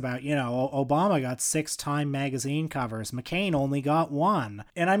talks about, Obama got 6 Time magazine covers. McCain only got 1.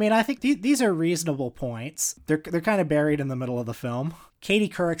 And I mean, I think these are reasonable points. They're kind of buried in the middle of the film. Katie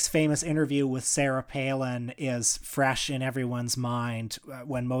Couric's famous interview with Sarah Palin is fresh in everyone's mind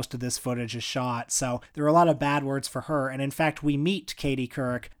when most of this footage is shot. So there are a lot of bad words for her. And in fact, we meet Katie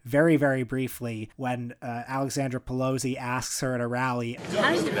Couric very, very briefly when Alexandra Pelosi asks her at a rally.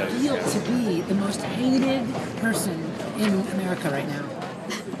 How does it feel to be the most hated person in America right now?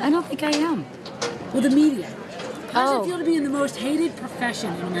 I don't think I am. Well, the media. How does it feel to be in the most hated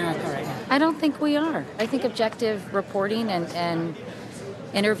profession in America right now? I don't think we are. I think objective reporting and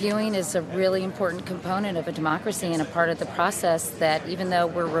interviewing is a really important component of a democracy and a part of the process that, even though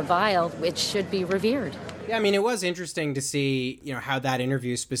we're reviled, it should be revered. Yeah, I mean, it was interesting to see, how that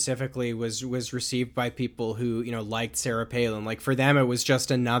interview specifically was received by people who, liked Sarah Palin. Like, for them, it was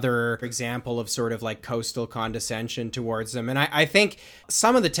just another example of sort of like coastal condescension towards them. And I think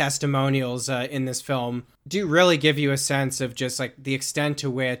some of the testimonials in this film do really give you a sense of just like the extent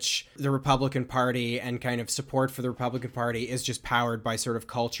to which the Republican Party and kind of support for the Republican Party is just powered by sort of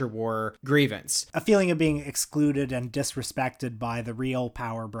culture war grievance. A feeling of being excluded and disrespected by the real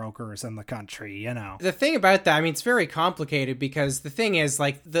power brokers in the country, The thing about that, I mean, it's very complicated because the thing is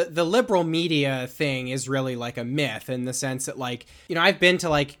like the liberal media thing is really like a myth in the sense that like, I've been to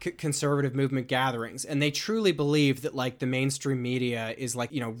like conservative movement gatherings and they truly believe that like the mainstream media is like,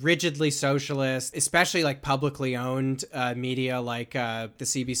 rigidly socialist, especially like publicly owned media like the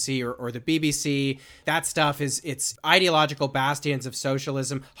CBC or the BBC. That stuff it's ideological bastions of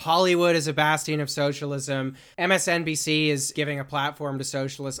socialism. Hollywood is a bastion of socialism. MSNBC is giving a platform to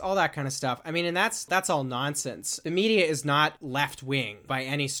socialists, all that kind of stuff. I mean, and that's all nonsense. The media is not left-wing by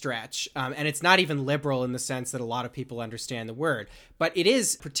any stretch, and it's not even liberal in the sense that a lot of people understand the word. But it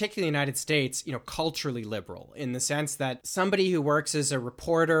is, particularly in the United States, culturally liberal in the sense that somebody who works as a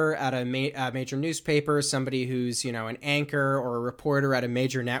reporter at a major newspaper, somebody who's, an anchor or a reporter at a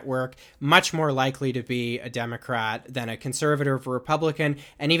major network, much more likely to be a Democrat than a conservative or Republican.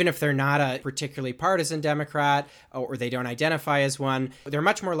 And even if they're not a particularly partisan Democrat or they don't identify as one, they're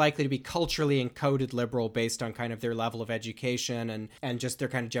much more likely to be culturally encoded liberal based on kind of their level of education and just their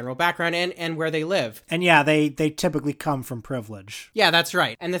kind of general background and where they live. And yeah, they typically come from privilege. Yeah, that's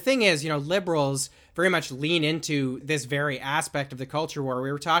right. And the thing is, liberals very much lean into this very aspect of the culture war.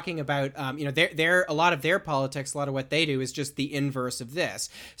 We were talking about, a lot of their politics, a lot of what they do is just the inverse of this.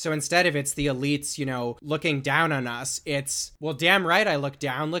 So instead of it's the elites, looking down on us, it's, well, damn right I look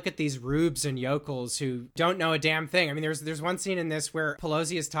down. Look at these rubes and yokels who don't know a damn thing. I mean, there's one scene in this where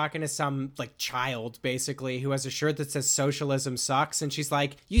Pelosi is talking to some like child, basically, who has a shirt that says socialism sucks. And she's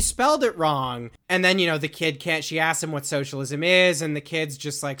like, you spelled it wrong. And then, the kid she asks him what socialism is. And the kid's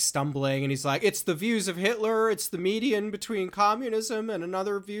just like stumbling. And he's like, it's the views of Hitler. It's the median between communism and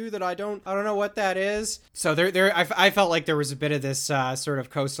another view that I don't know what that is. So I felt like there was a bit of this sort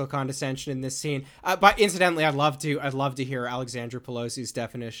of coastal condescension in this scene. But incidentally, I'd love to hear Alexandra Pelosi's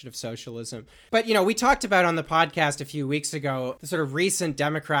definition of socialism. But, we talked about on the podcast a few weeks ago, the sort of recent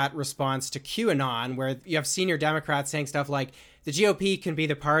Democrat response to QAnon, where you have senior Democrats saying stuff like, the GOP can be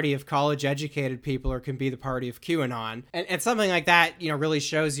the party of college-educated people or can be the party of QAnon. And something like that, really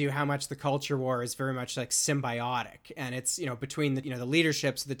shows you how much the culture war is very much like symbiotic. And it's, between the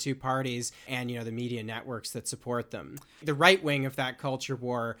leaderships of the two parties and, the media networks that support them. The right wing of that culture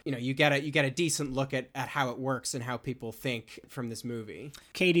war, you get a decent look at how it works and how people think from this movie.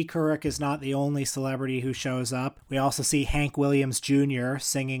 Katie Couric is not the only celebrity who shows up. We also see Hank Williams Jr.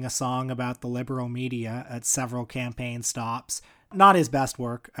 singing a song about the liberal media at several campaign stops. Not his best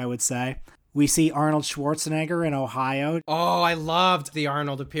work, I would say. We see Arnold Schwarzenegger in Ohio. Oh, I loved the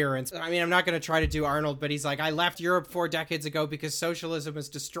Arnold appearance. I mean, I'm not going to try to do Arnold, but he's like, I left Europe 4 decades ago because socialism has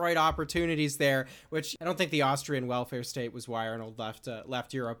destroyed opportunities there, which I don't think the Austrian welfare state was why Arnold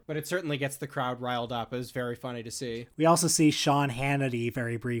left Europe, but it certainly gets the crowd riled up. It was very funny to see. We also see Sean Hannity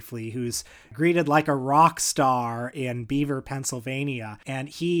very briefly, who's greeted like a rock star in Beaver, Pennsylvania. And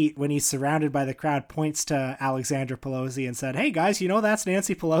he, when he's surrounded by the crowd, points to Alexandra Pelosi and said, hey guys, that's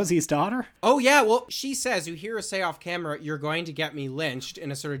Nancy Pelosi's daughter? Oh, yeah. Well, she says, you hear her say off camera, you're going to get me lynched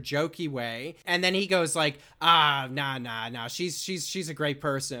in a sort of jokey way. And then he goes like, nah. She's a great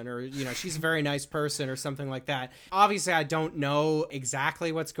person, or, she's a very nice person or something like that. Obviously, I don't know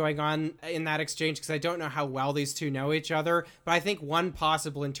exactly what's going on in that exchange because I don't know how well these two know each other. But I think one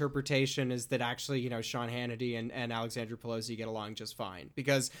possible interpretation is that actually, Sean Hannity and Alexandra Pelosi get along just fine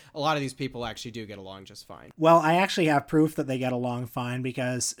because a lot of these people actually do get along just fine. Well, I actually have proof that they get along fine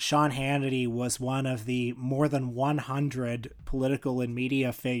because Sean Hannity was one of the more than 100 political and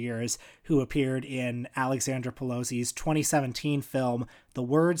media figures who appeared in Alexandra Pelosi's 2017 film, The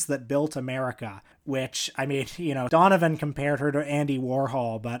Words That Built America, which, I mean, Donovan compared her to Andy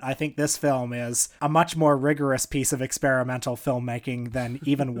Warhol, but I think this film is a much more rigorous piece of experimental filmmaking than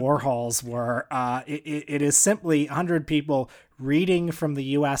even Warhol's were. It is simply 100 people reading from the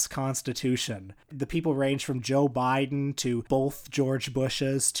U.S. Constitution. The people range from Joe Biden to both George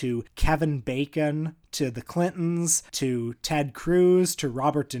Bushes to Kevin Bacon to the Clintons, to Ted Cruz, to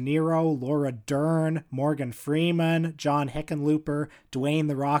Robert De Niro, Laura Dern, Morgan Freeman, John Hickenlooper, Dwayne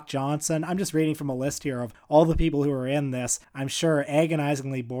The Rock Johnson. I'm just reading from a list here of all the people who are in this, I'm sure,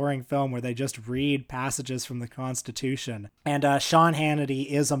 agonizingly boring film where they just read passages from the Constitution. And Sean Hannity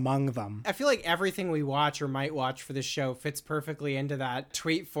is among them. I feel like everything we watch or might watch for this show fits perfectly into that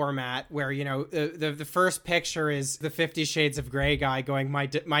tweet format where, you know, the first picture is the 50 Shades of Grey guy going,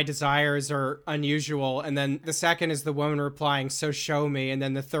 my desires are unusual. And then the second is the woman replying, so show me. And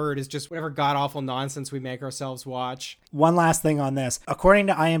then the third is just whatever god-awful nonsense we make ourselves watch. One last thing on this. According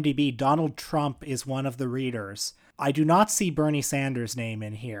to IMDb, Donald Trump is one of the readers. I do not see Bernie Sanders' name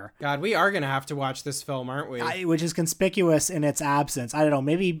in here. God, we are going to have to watch this film, aren't we? Which is conspicuous in its absence. I don't know.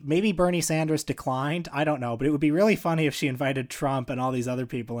 Maybe Bernie Sanders declined. I don't know. But it would be really funny if she invited Trump and all these other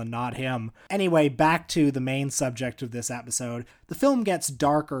people and not him. Anyway, back to the main subject of this episode. The film gets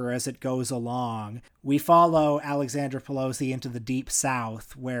darker as it goes along. We follow Alexandra Pelosi into the Deep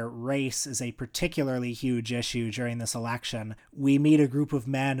South, where race is a particularly huge issue during this election. We meet a group of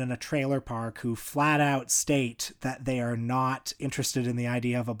men in a trailer park who flat out state that they are not interested in the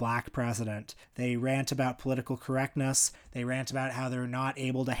idea of a black president. They rant about political correctness. They rant about how they're not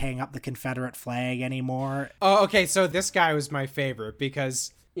able to hang up the Confederate flag anymore. Oh, okay, so this guy was my favorite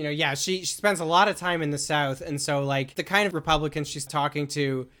because... You know, yeah, she spends a lot of time in the South. And so, like, the kind of Republicans she's talking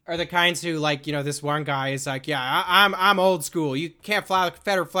to are the kinds who, like, you know, this one guy is like, yeah, I'm old school. You can't fly the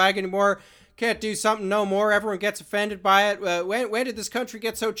Confederate flag anymore. Can't do something no more. Everyone gets offended by it. When did this country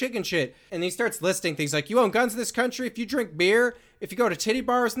get so chicken shit? And he starts listing things like, you own guns in this country. If you drink beer, if you go to titty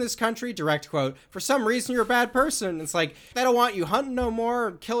bars in this country, direct quote, for some reason you're a bad person. It's like, they don't want you hunting no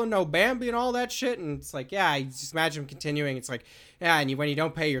more, killing no Bambi and all that shit. And it's like, yeah, you just imagine him continuing. It's like, yeah, and when you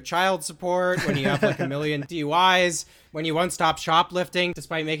don't pay your child support, when you have like a million DUIs, when you won't stop shoplifting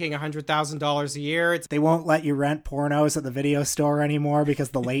despite making $100,000 a year. They won't let you rent pornos at the video store anymore because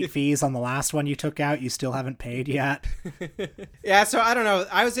the late fees on the last one you took out, you still haven't paid yet. Yeah, so I don't know.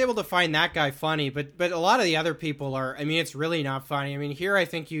 I was able to find that guy funny, but a lot of the other people are, I mean, it's really not funny. I mean, here I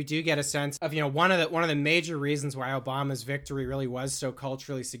think you do get a sense of, you know, one of the major reasons why Obama's victory really was so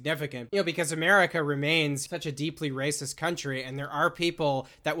culturally significant, you know, because America remains such a deeply racist country, and there are people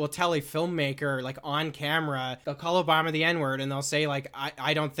that will tell a filmmaker, like on camera, they'll call Obama the N-word and they'll say, like,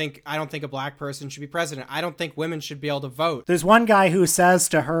 I don't think a black person should be president. I don't think women should be able to vote. There's one guy who says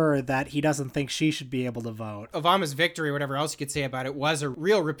to her that he doesn't think she should be able to vote. Obama's victory, whatever else you could say about it, was a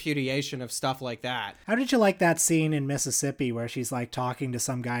real repudiation of stuff like that. How did you like that scene in Mississippi where she's like talking to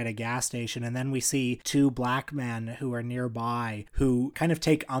some guy at a gas station, and then we see two black men who are nearby who kind of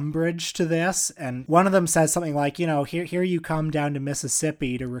take umbrage to this, and one of them says something like, you know, here you come down to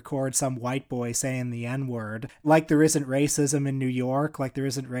Mississippi to record some white boy saying the N-word. Like there isn't racism in New York, like there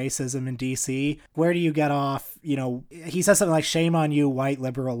isn't racism in DC. Where do you get off? You know, he says something like, shame on you, white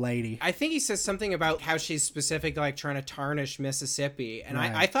liberal lady. I think he says something about how she's specific, like trying to tarnish Mississippi. And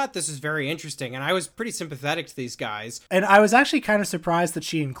right. I thought this was very interesting, and I was pretty sympathetic to these guys. And I was actually kind of surprised that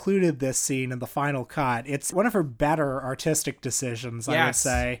she included this scene in the final cut. It's one of her better artistic decisions, I would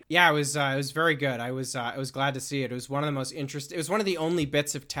say. Yeah, it was very good. I was glad to see it. It was one of the most interesting. It was one of the only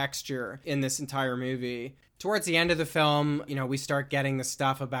bits of texture in this entire movie. Towards the end of the film, you know, we start getting the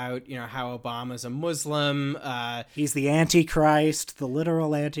stuff about, you know, how Obama's a Muslim. He's the Antichrist, the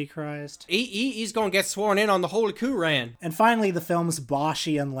literal Antichrist. He's going to get sworn in on the Holy Quran. And finally, the film's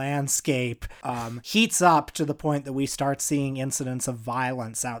Boschian landscape heats up to the point that we start seeing incidents of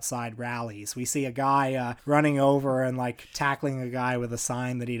violence outside rallies. We see a guy running over and, like, tackling a guy with a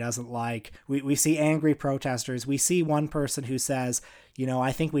sign that he doesn't like. We see angry protesters. We see one person who says, you know,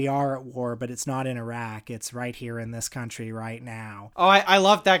 I think we are at war, but it's not in Iraq. It's right here in this country right now. Oh, I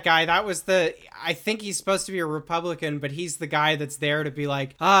love that guy. That was I think he's supposed to be a Republican, but he's the guy that's there to be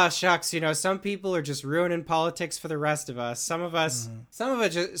like, shucks, you know, some people are just ruining politics for the rest of us. Some of us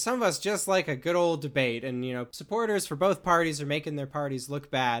just like a good old debate, and, you know, supporters for both parties are making their parties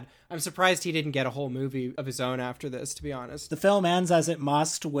look bad. I'm surprised he didn't get a whole movie of his own after this, to be honest. The film ends as it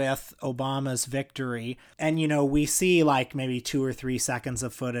must with Obama's victory. And, you know, we see like maybe 2 or 3 seconds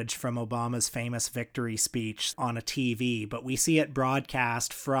of footage from Obama's famous victory speech on a TV, but we see it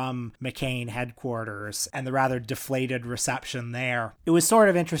broadcast from McCain headquarters and the rather deflated reception there. It was sort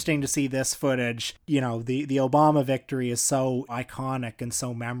of interesting to see this footage. You know, the Obama victory is so iconic and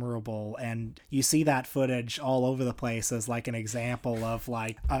so memorable, and you see that footage all over the place as like an example of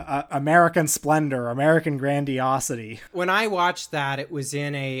like American splendor, American grandiosity. When I watched that, it was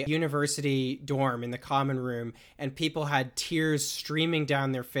in a university dorm in the common room, and people had tears streaming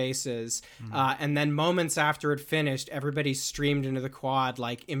down their faces. And then moments after it finished, everybody streamed into the quad,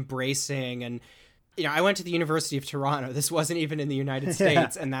 like embracing. And I went to the University of Toronto. This wasn't even in the United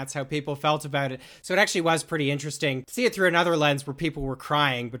States, and that's how people felt about it. So it actually was pretty interesting to see it through another lens where people were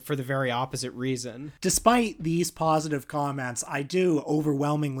crying, but for the very opposite reason. Despite these positive comments, I do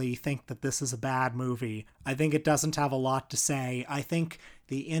overwhelmingly think that this is a bad movie. I think it doesn't have a lot to say. I think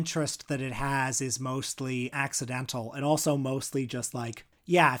the interest that it has is mostly accidental and also mostly just like,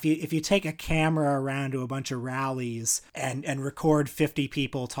 yeah, if you take a camera around to a bunch of rallies and record 50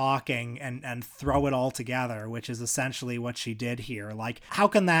 people talking and throw it all together, which is essentially what she did here, like, how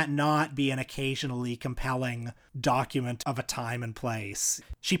can that not be an occasionally compelling document of a time and place?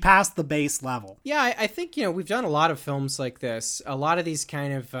 She passed the base level. Yeah, I think, we've done a lot of films like this. A lot of these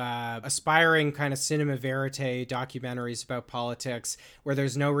kind of aspiring kind of cinema verite documentaries about politics where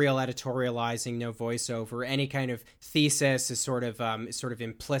there's no real editorializing, no voiceover. Any kind of thesis is sort of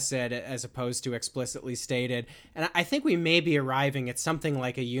implicit as opposed to explicitly stated. And I think we may be arriving at something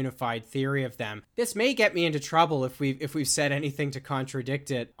like a unified theory of them. This may get me into trouble if we've said anything to contradict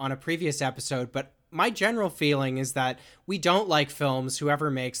it on a previous episode, but my general feeling is that we don't like films,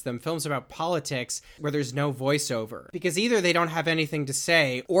 whoever makes them, films about politics where there's no voiceover. Because either they don't have anything to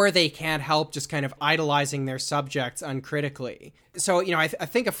say, or they can't help just kind of idolizing their subjects uncritically. So, I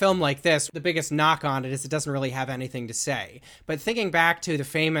think a film like this, the biggest knock on it is it doesn't really have anything to say. But thinking back to the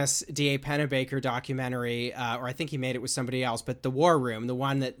famous D.A. Pennebaker documentary, or I think he made it with somebody else, but The War Room, the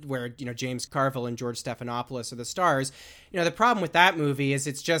one where James Carville and George Stephanopoulos are the stars, the problem with that movie is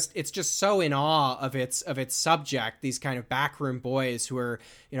it's just so in awe of its subject, these kind of backroom boys who are,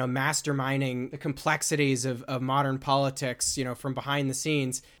 masterminding the complexities of modern politics, from behind the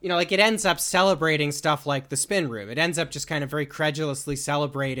scenes. Like it ends up celebrating stuff like The Spin Room. It ends up just kind of very credulously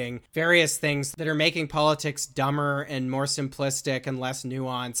celebrating various things that are making politics dumber and more simplistic and less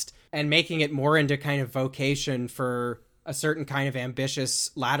nuanced, and making it more into kind of vocation for a certain kind of ambitious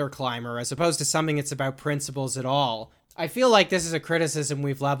ladder climber, as opposed to something that's about principles at all. I feel like this is a criticism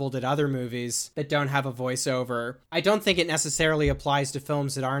we've leveled at other movies that don't have a voiceover. I don't think it necessarily applies to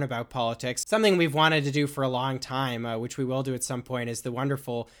films that aren't about politics. Something we've wanted to do for a long time, which we will do at some point, is the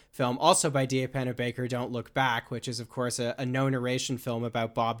wonderful film, also by D.A. Pennebaker, Don't Look Back, which is, of course, a no-narration film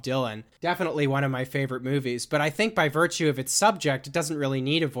about Bob Dylan. Definitely one of my favorite movies, but I think by virtue of its subject, it doesn't really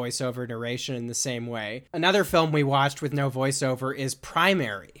need a voiceover narration in the same way. Another film we watched with no voiceover is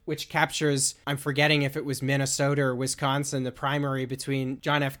Primary, which captures, I'm forgetting if it was Minnesota or Wisconsin, the primary between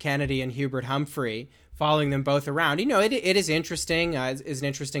John F. Kennedy and Hubert Humphrey, following them both around. It is interesting. It's an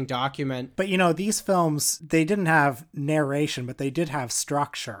interesting document. But, these films, they didn't have narration, but they did have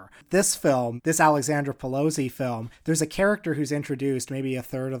structure. This film, this Alexandra Pelosi film, there's a character who's introduced maybe a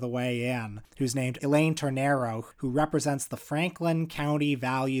third of the way in, who's named Elaine Tornero, who represents the Franklin County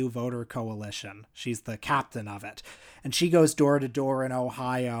Value Voter Coalition. She's the captain of it. And she goes door to door in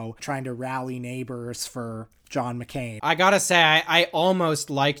Ohio trying to rally neighbors for John McCain. I gotta say, I almost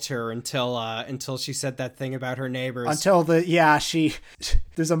liked her until she said that thing about her neighbors.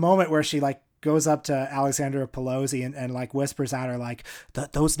 There's a moment where she goes up to Alexandra Pelosi and whispers at her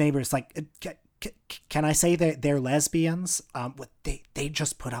those neighbors, can I say that they're lesbians? They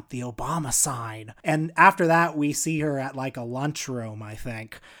just put up the Obama sign. And after that, we see her at a lunchroom, I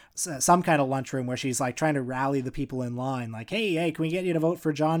think. Some kind of lunchroom where she's trying to rally the people in line, hey, can we get you to vote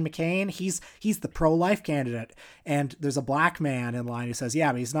for John McCain? He's the pro-life candidate. And there's a black man in line who says,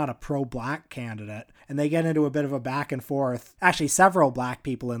 yeah, but he's not a pro-black candidate. And they get into a bit of a back and forth. Actually, several black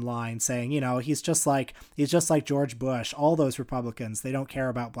people in line saying, he's just like George Bush. All those Republicans, they don't care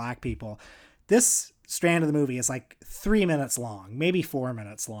about black people. This strand of the movie is 3 minutes long, maybe 4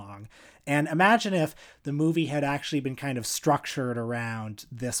 minutes long. And imagine if the movie had actually been kind of structured around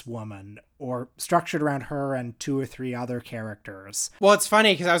this woman, or structured around her and 2 or 3 other characters. Well, it's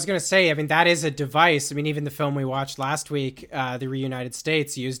funny because I was going to say, that is a device. Even the film we watched last week, The Reunited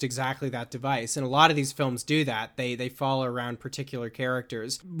States, used exactly that device. And a lot of these films do that. They follow around particular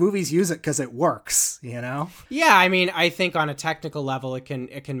characters. Movies use it because it works, Yeah, I think on a technical level, it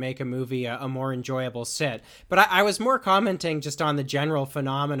can make a movie a more enjoyable sit. But I was more commenting just on the general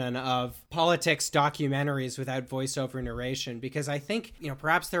phenomenon of politics documentaries without voiceover narration, because I think,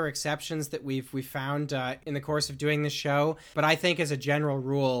 perhaps there are exceptions that we've found in the course of doing this show, but I think as a general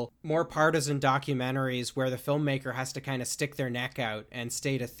rule, more partisan documentaries where the filmmaker has to kind of stick their neck out and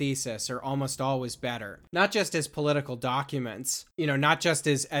state a thesis are almost always better. Not just as political documents, not just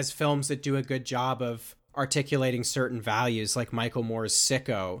as films that do a good job of articulating certain values like Michael Moore's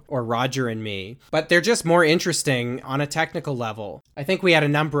Sicko or Roger and Me, but they're just more interesting on a technical level. I think we had a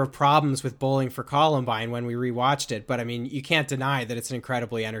number of problems with Bowling for Columbine when we rewatched it, but you can't deny that it's an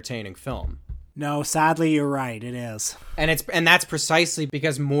incredibly entertaining film. No, sadly, you're right. It is. And that's precisely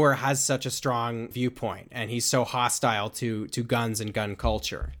because Moore has such a strong viewpoint and he's so hostile to guns and gun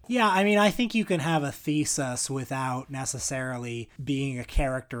culture. Yeah, I mean, I think you can have a thesis without necessarily being a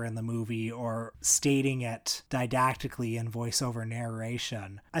character in the movie or stating it didactically in voiceover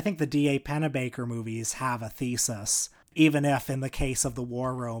narration. I think the D.A. Pennebaker movies have a thesis, even if in the case of The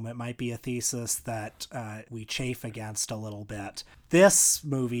War Room, it might be a thesis that we chafe against a little bit. This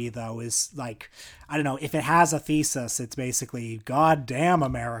movie, though, is like, I don't know, if it has a thesis, it's basically, God damn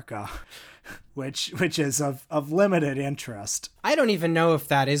America, which is of limited interest. I don't even know if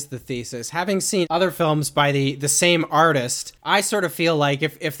that is the thesis. Having seen other films by the same artist, I sort of feel like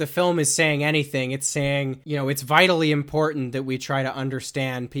if the film is saying anything, it's saying, it's vitally important that we try to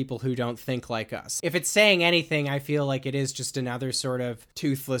understand people who don't think like us. If it's saying anything, I feel like it is just another sort of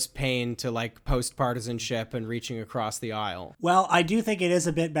toothless pain to like post-partisanship and reaching across the aisle. Well, I do think it is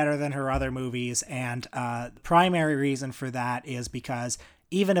a bit better than her other movies, and the primary reason for that is because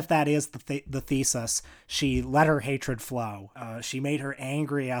even if that is the thesis, she let her hatred flow. She made her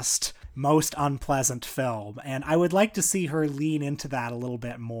angriest, most unpleasant film, and I would like to see her lean into that a little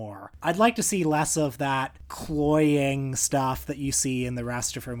bit more. I'd like to see less of that cloying stuff that you see in the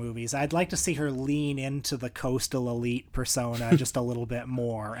rest of her movies. I'd like to see her lean into the coastal elite persona just a little bit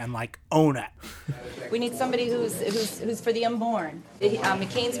more and like own it. We need somebody who's for the unborn.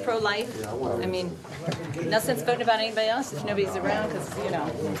 McCain's pro-life. I mean, no sense voting about anybody else if nobody's around because,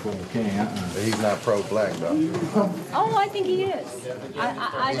 He's not pro-black, though. Oh, I think he is.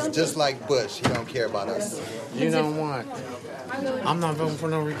 I He's don't just like Bush. He don't care about us. You know what? I'm not voting for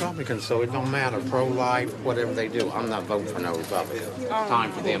no Republicans, so it don't matter. Pro-life, whatever they do, I'm not voting for no Republicans.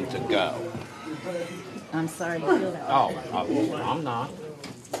 Time for them to go. I'm sorry to feel that. I'm not.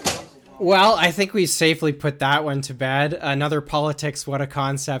 Well, I think we safely put that one to bed. Another Politics What a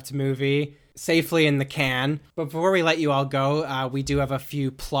Concept movie safely in the can. But before we let you all go, we do have a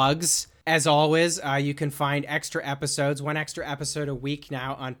few plugs. As always, you can find extra episodes, one extra episode a week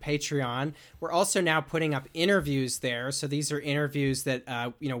now on Patreon. We're also now putting up interviews there. So these are interviews that,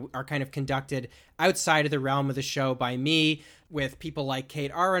 are kind of conducted outside of the realm of the show by me with people like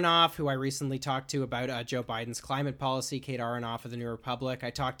Kate Aronoff, who I recently talked to about Joe Biden's climate policy, Kate Aronoff of the New Republic.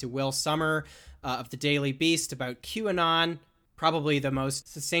 I talked to Will Sommer of the Daily Beast about QAnon. Probably the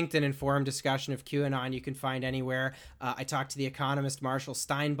most succinct and informed discussion of QAnon you can find anywhere. I talked to the economist Marshall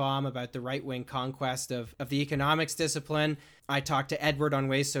Steinbaum about the right-wing conquest of the economics discipline. I talked to Edward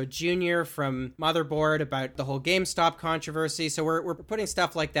Onweso Jr. from Motherboard about the whole GameStop controversy. So we're putting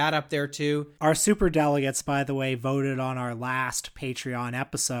stuff like that up there too. Our superdelegates, by the way, voted on our last Patreon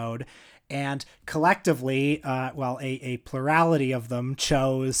episode. And collectively, a plurality of them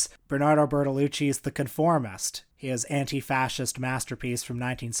chose Bernardo Bertolucci's The Conformist, his anti-fascist masterpiece from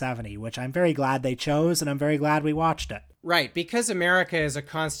 1970, which I'm very glad they chose, and I'm very glad we watched it. Right, because America is a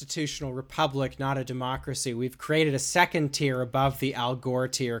constitutional republic, not a democracy, we've created a second tier above the Al Gore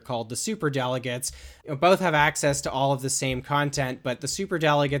tier called the superdelegates. Both have access to all of the same content, but the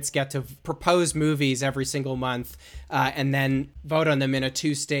superdelegates get to propose movies every single month and then vote on them in a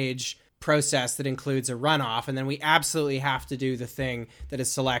two-stage process that includes a runoff, and then we absolutely have to do the thing that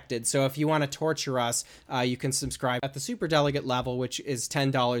is selected. So if you want to torture us, you can subscribe at the superdelegate level, which is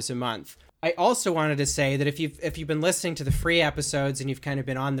 $10 a month. I also wanted to say that if you've been listening to the free episodes and you've kind of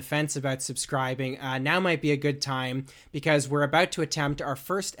been on the fence about subscribing, now might be a good time because we're about to attempt our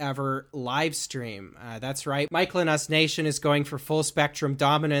first ever live stream. That's right. Michael and Us Nation is going for full spectrum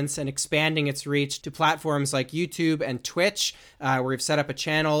dominance and expanding its reach to platforms like YouTube and Twitch, where we've set up a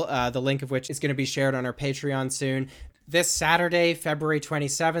channel, the link of which is going to be shared on our Patreon soon. This Saturday, February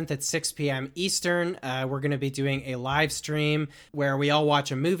 27th at 6 p.m. Eastern, we're going to be doing a live stream where we all watch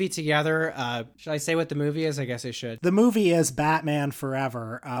a movie together. Should I say what the movie is? I guess I should. The movie is Batman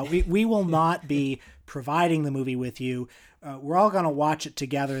Forever. We will not be providing the movie with you. We're all going to watch it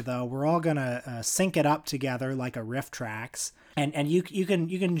together, though. We're all going to sync it up together like a riff tracks. And you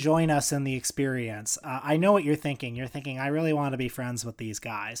can join us in the experience. I know what you're thinking. You're thinking, I really want to be friends with these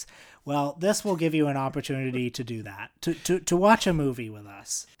guys. Well, this will give you an opportunity to do that, to watch a movie with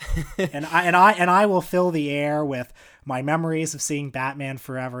us. and I will fill the air with my memories of seeing Batman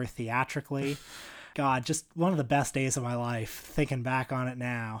Forever theatrically. God, just one of the best days of my life, thinking back on it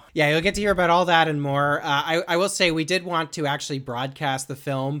now. Yeah, you'll get to hear about all that and more. I will say we did want to actually broadcast the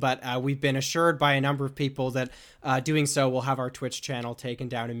film, but we've been assured by a number of people that doing so will have our Twitch channel taken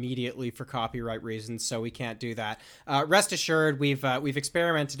down immediately for copyright reasons, so we can't do that. Rest assured, we've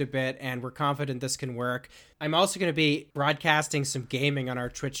experimented a bit, and we're confident this can work. I'm also going to be broadcasting some gaming on our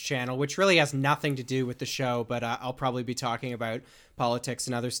Twitch channel, which really has nothing to do with the show, but I'll probably be talking about politics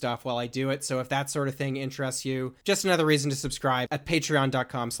and other stuff while I do it. So if that sort of thing interests you, just another reason to subscribe at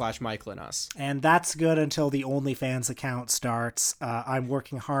patreon.com/MichaelAndUs. And that's good until the OnlyFans account starts. I'm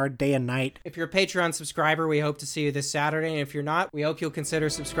working hard day and night. If you're a Patreon subscriber, we hope to see you this Saturday. And if you're not, we hope you'll consider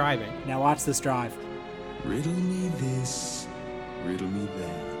subscribing. Now watch this drive. Riddle me this, riddle me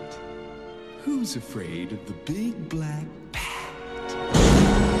that. Who's afraid of the big black bat?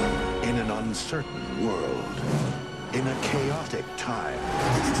 In an uncertain world, in a chaotic time,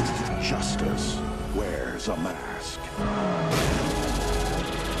 justice wears a mask.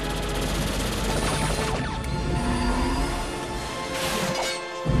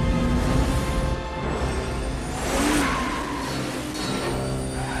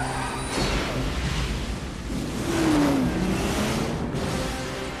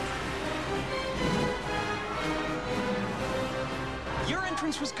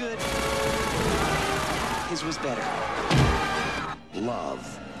 Was good. His was better.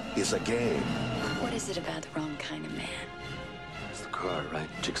 Love is a game. What is it about the wrong kind of man? It's the car, right?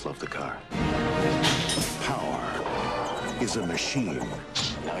 Chicks love the car. Power is a machine.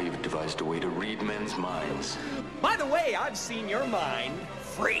 Now you've devised a way to read men's minds. By the way, I've seen your mind,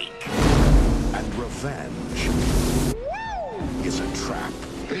 freak. And revenge is a trap.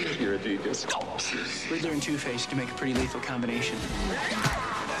 You're a genius. Riddler and Two-Face can make a pretty lethal combination.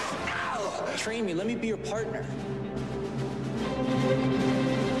 Train me, let me be your partner.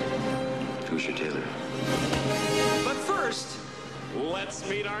 Who's your tailor? But first, let's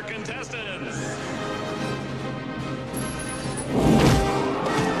meet our contestants.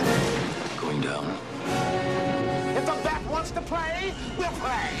 Going down. If the bat wants to play, we'll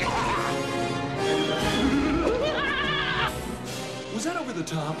play. Was that over the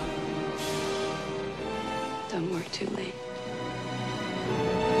top? Don't work too late.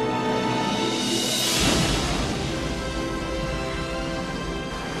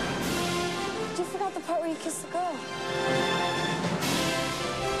 You forgot the part where you kissed the girl.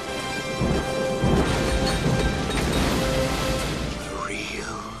 The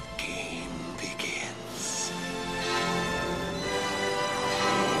real game begins.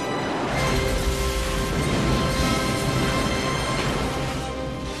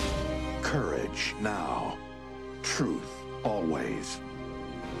 Courage now. Truth always.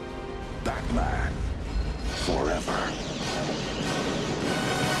 Batman forever.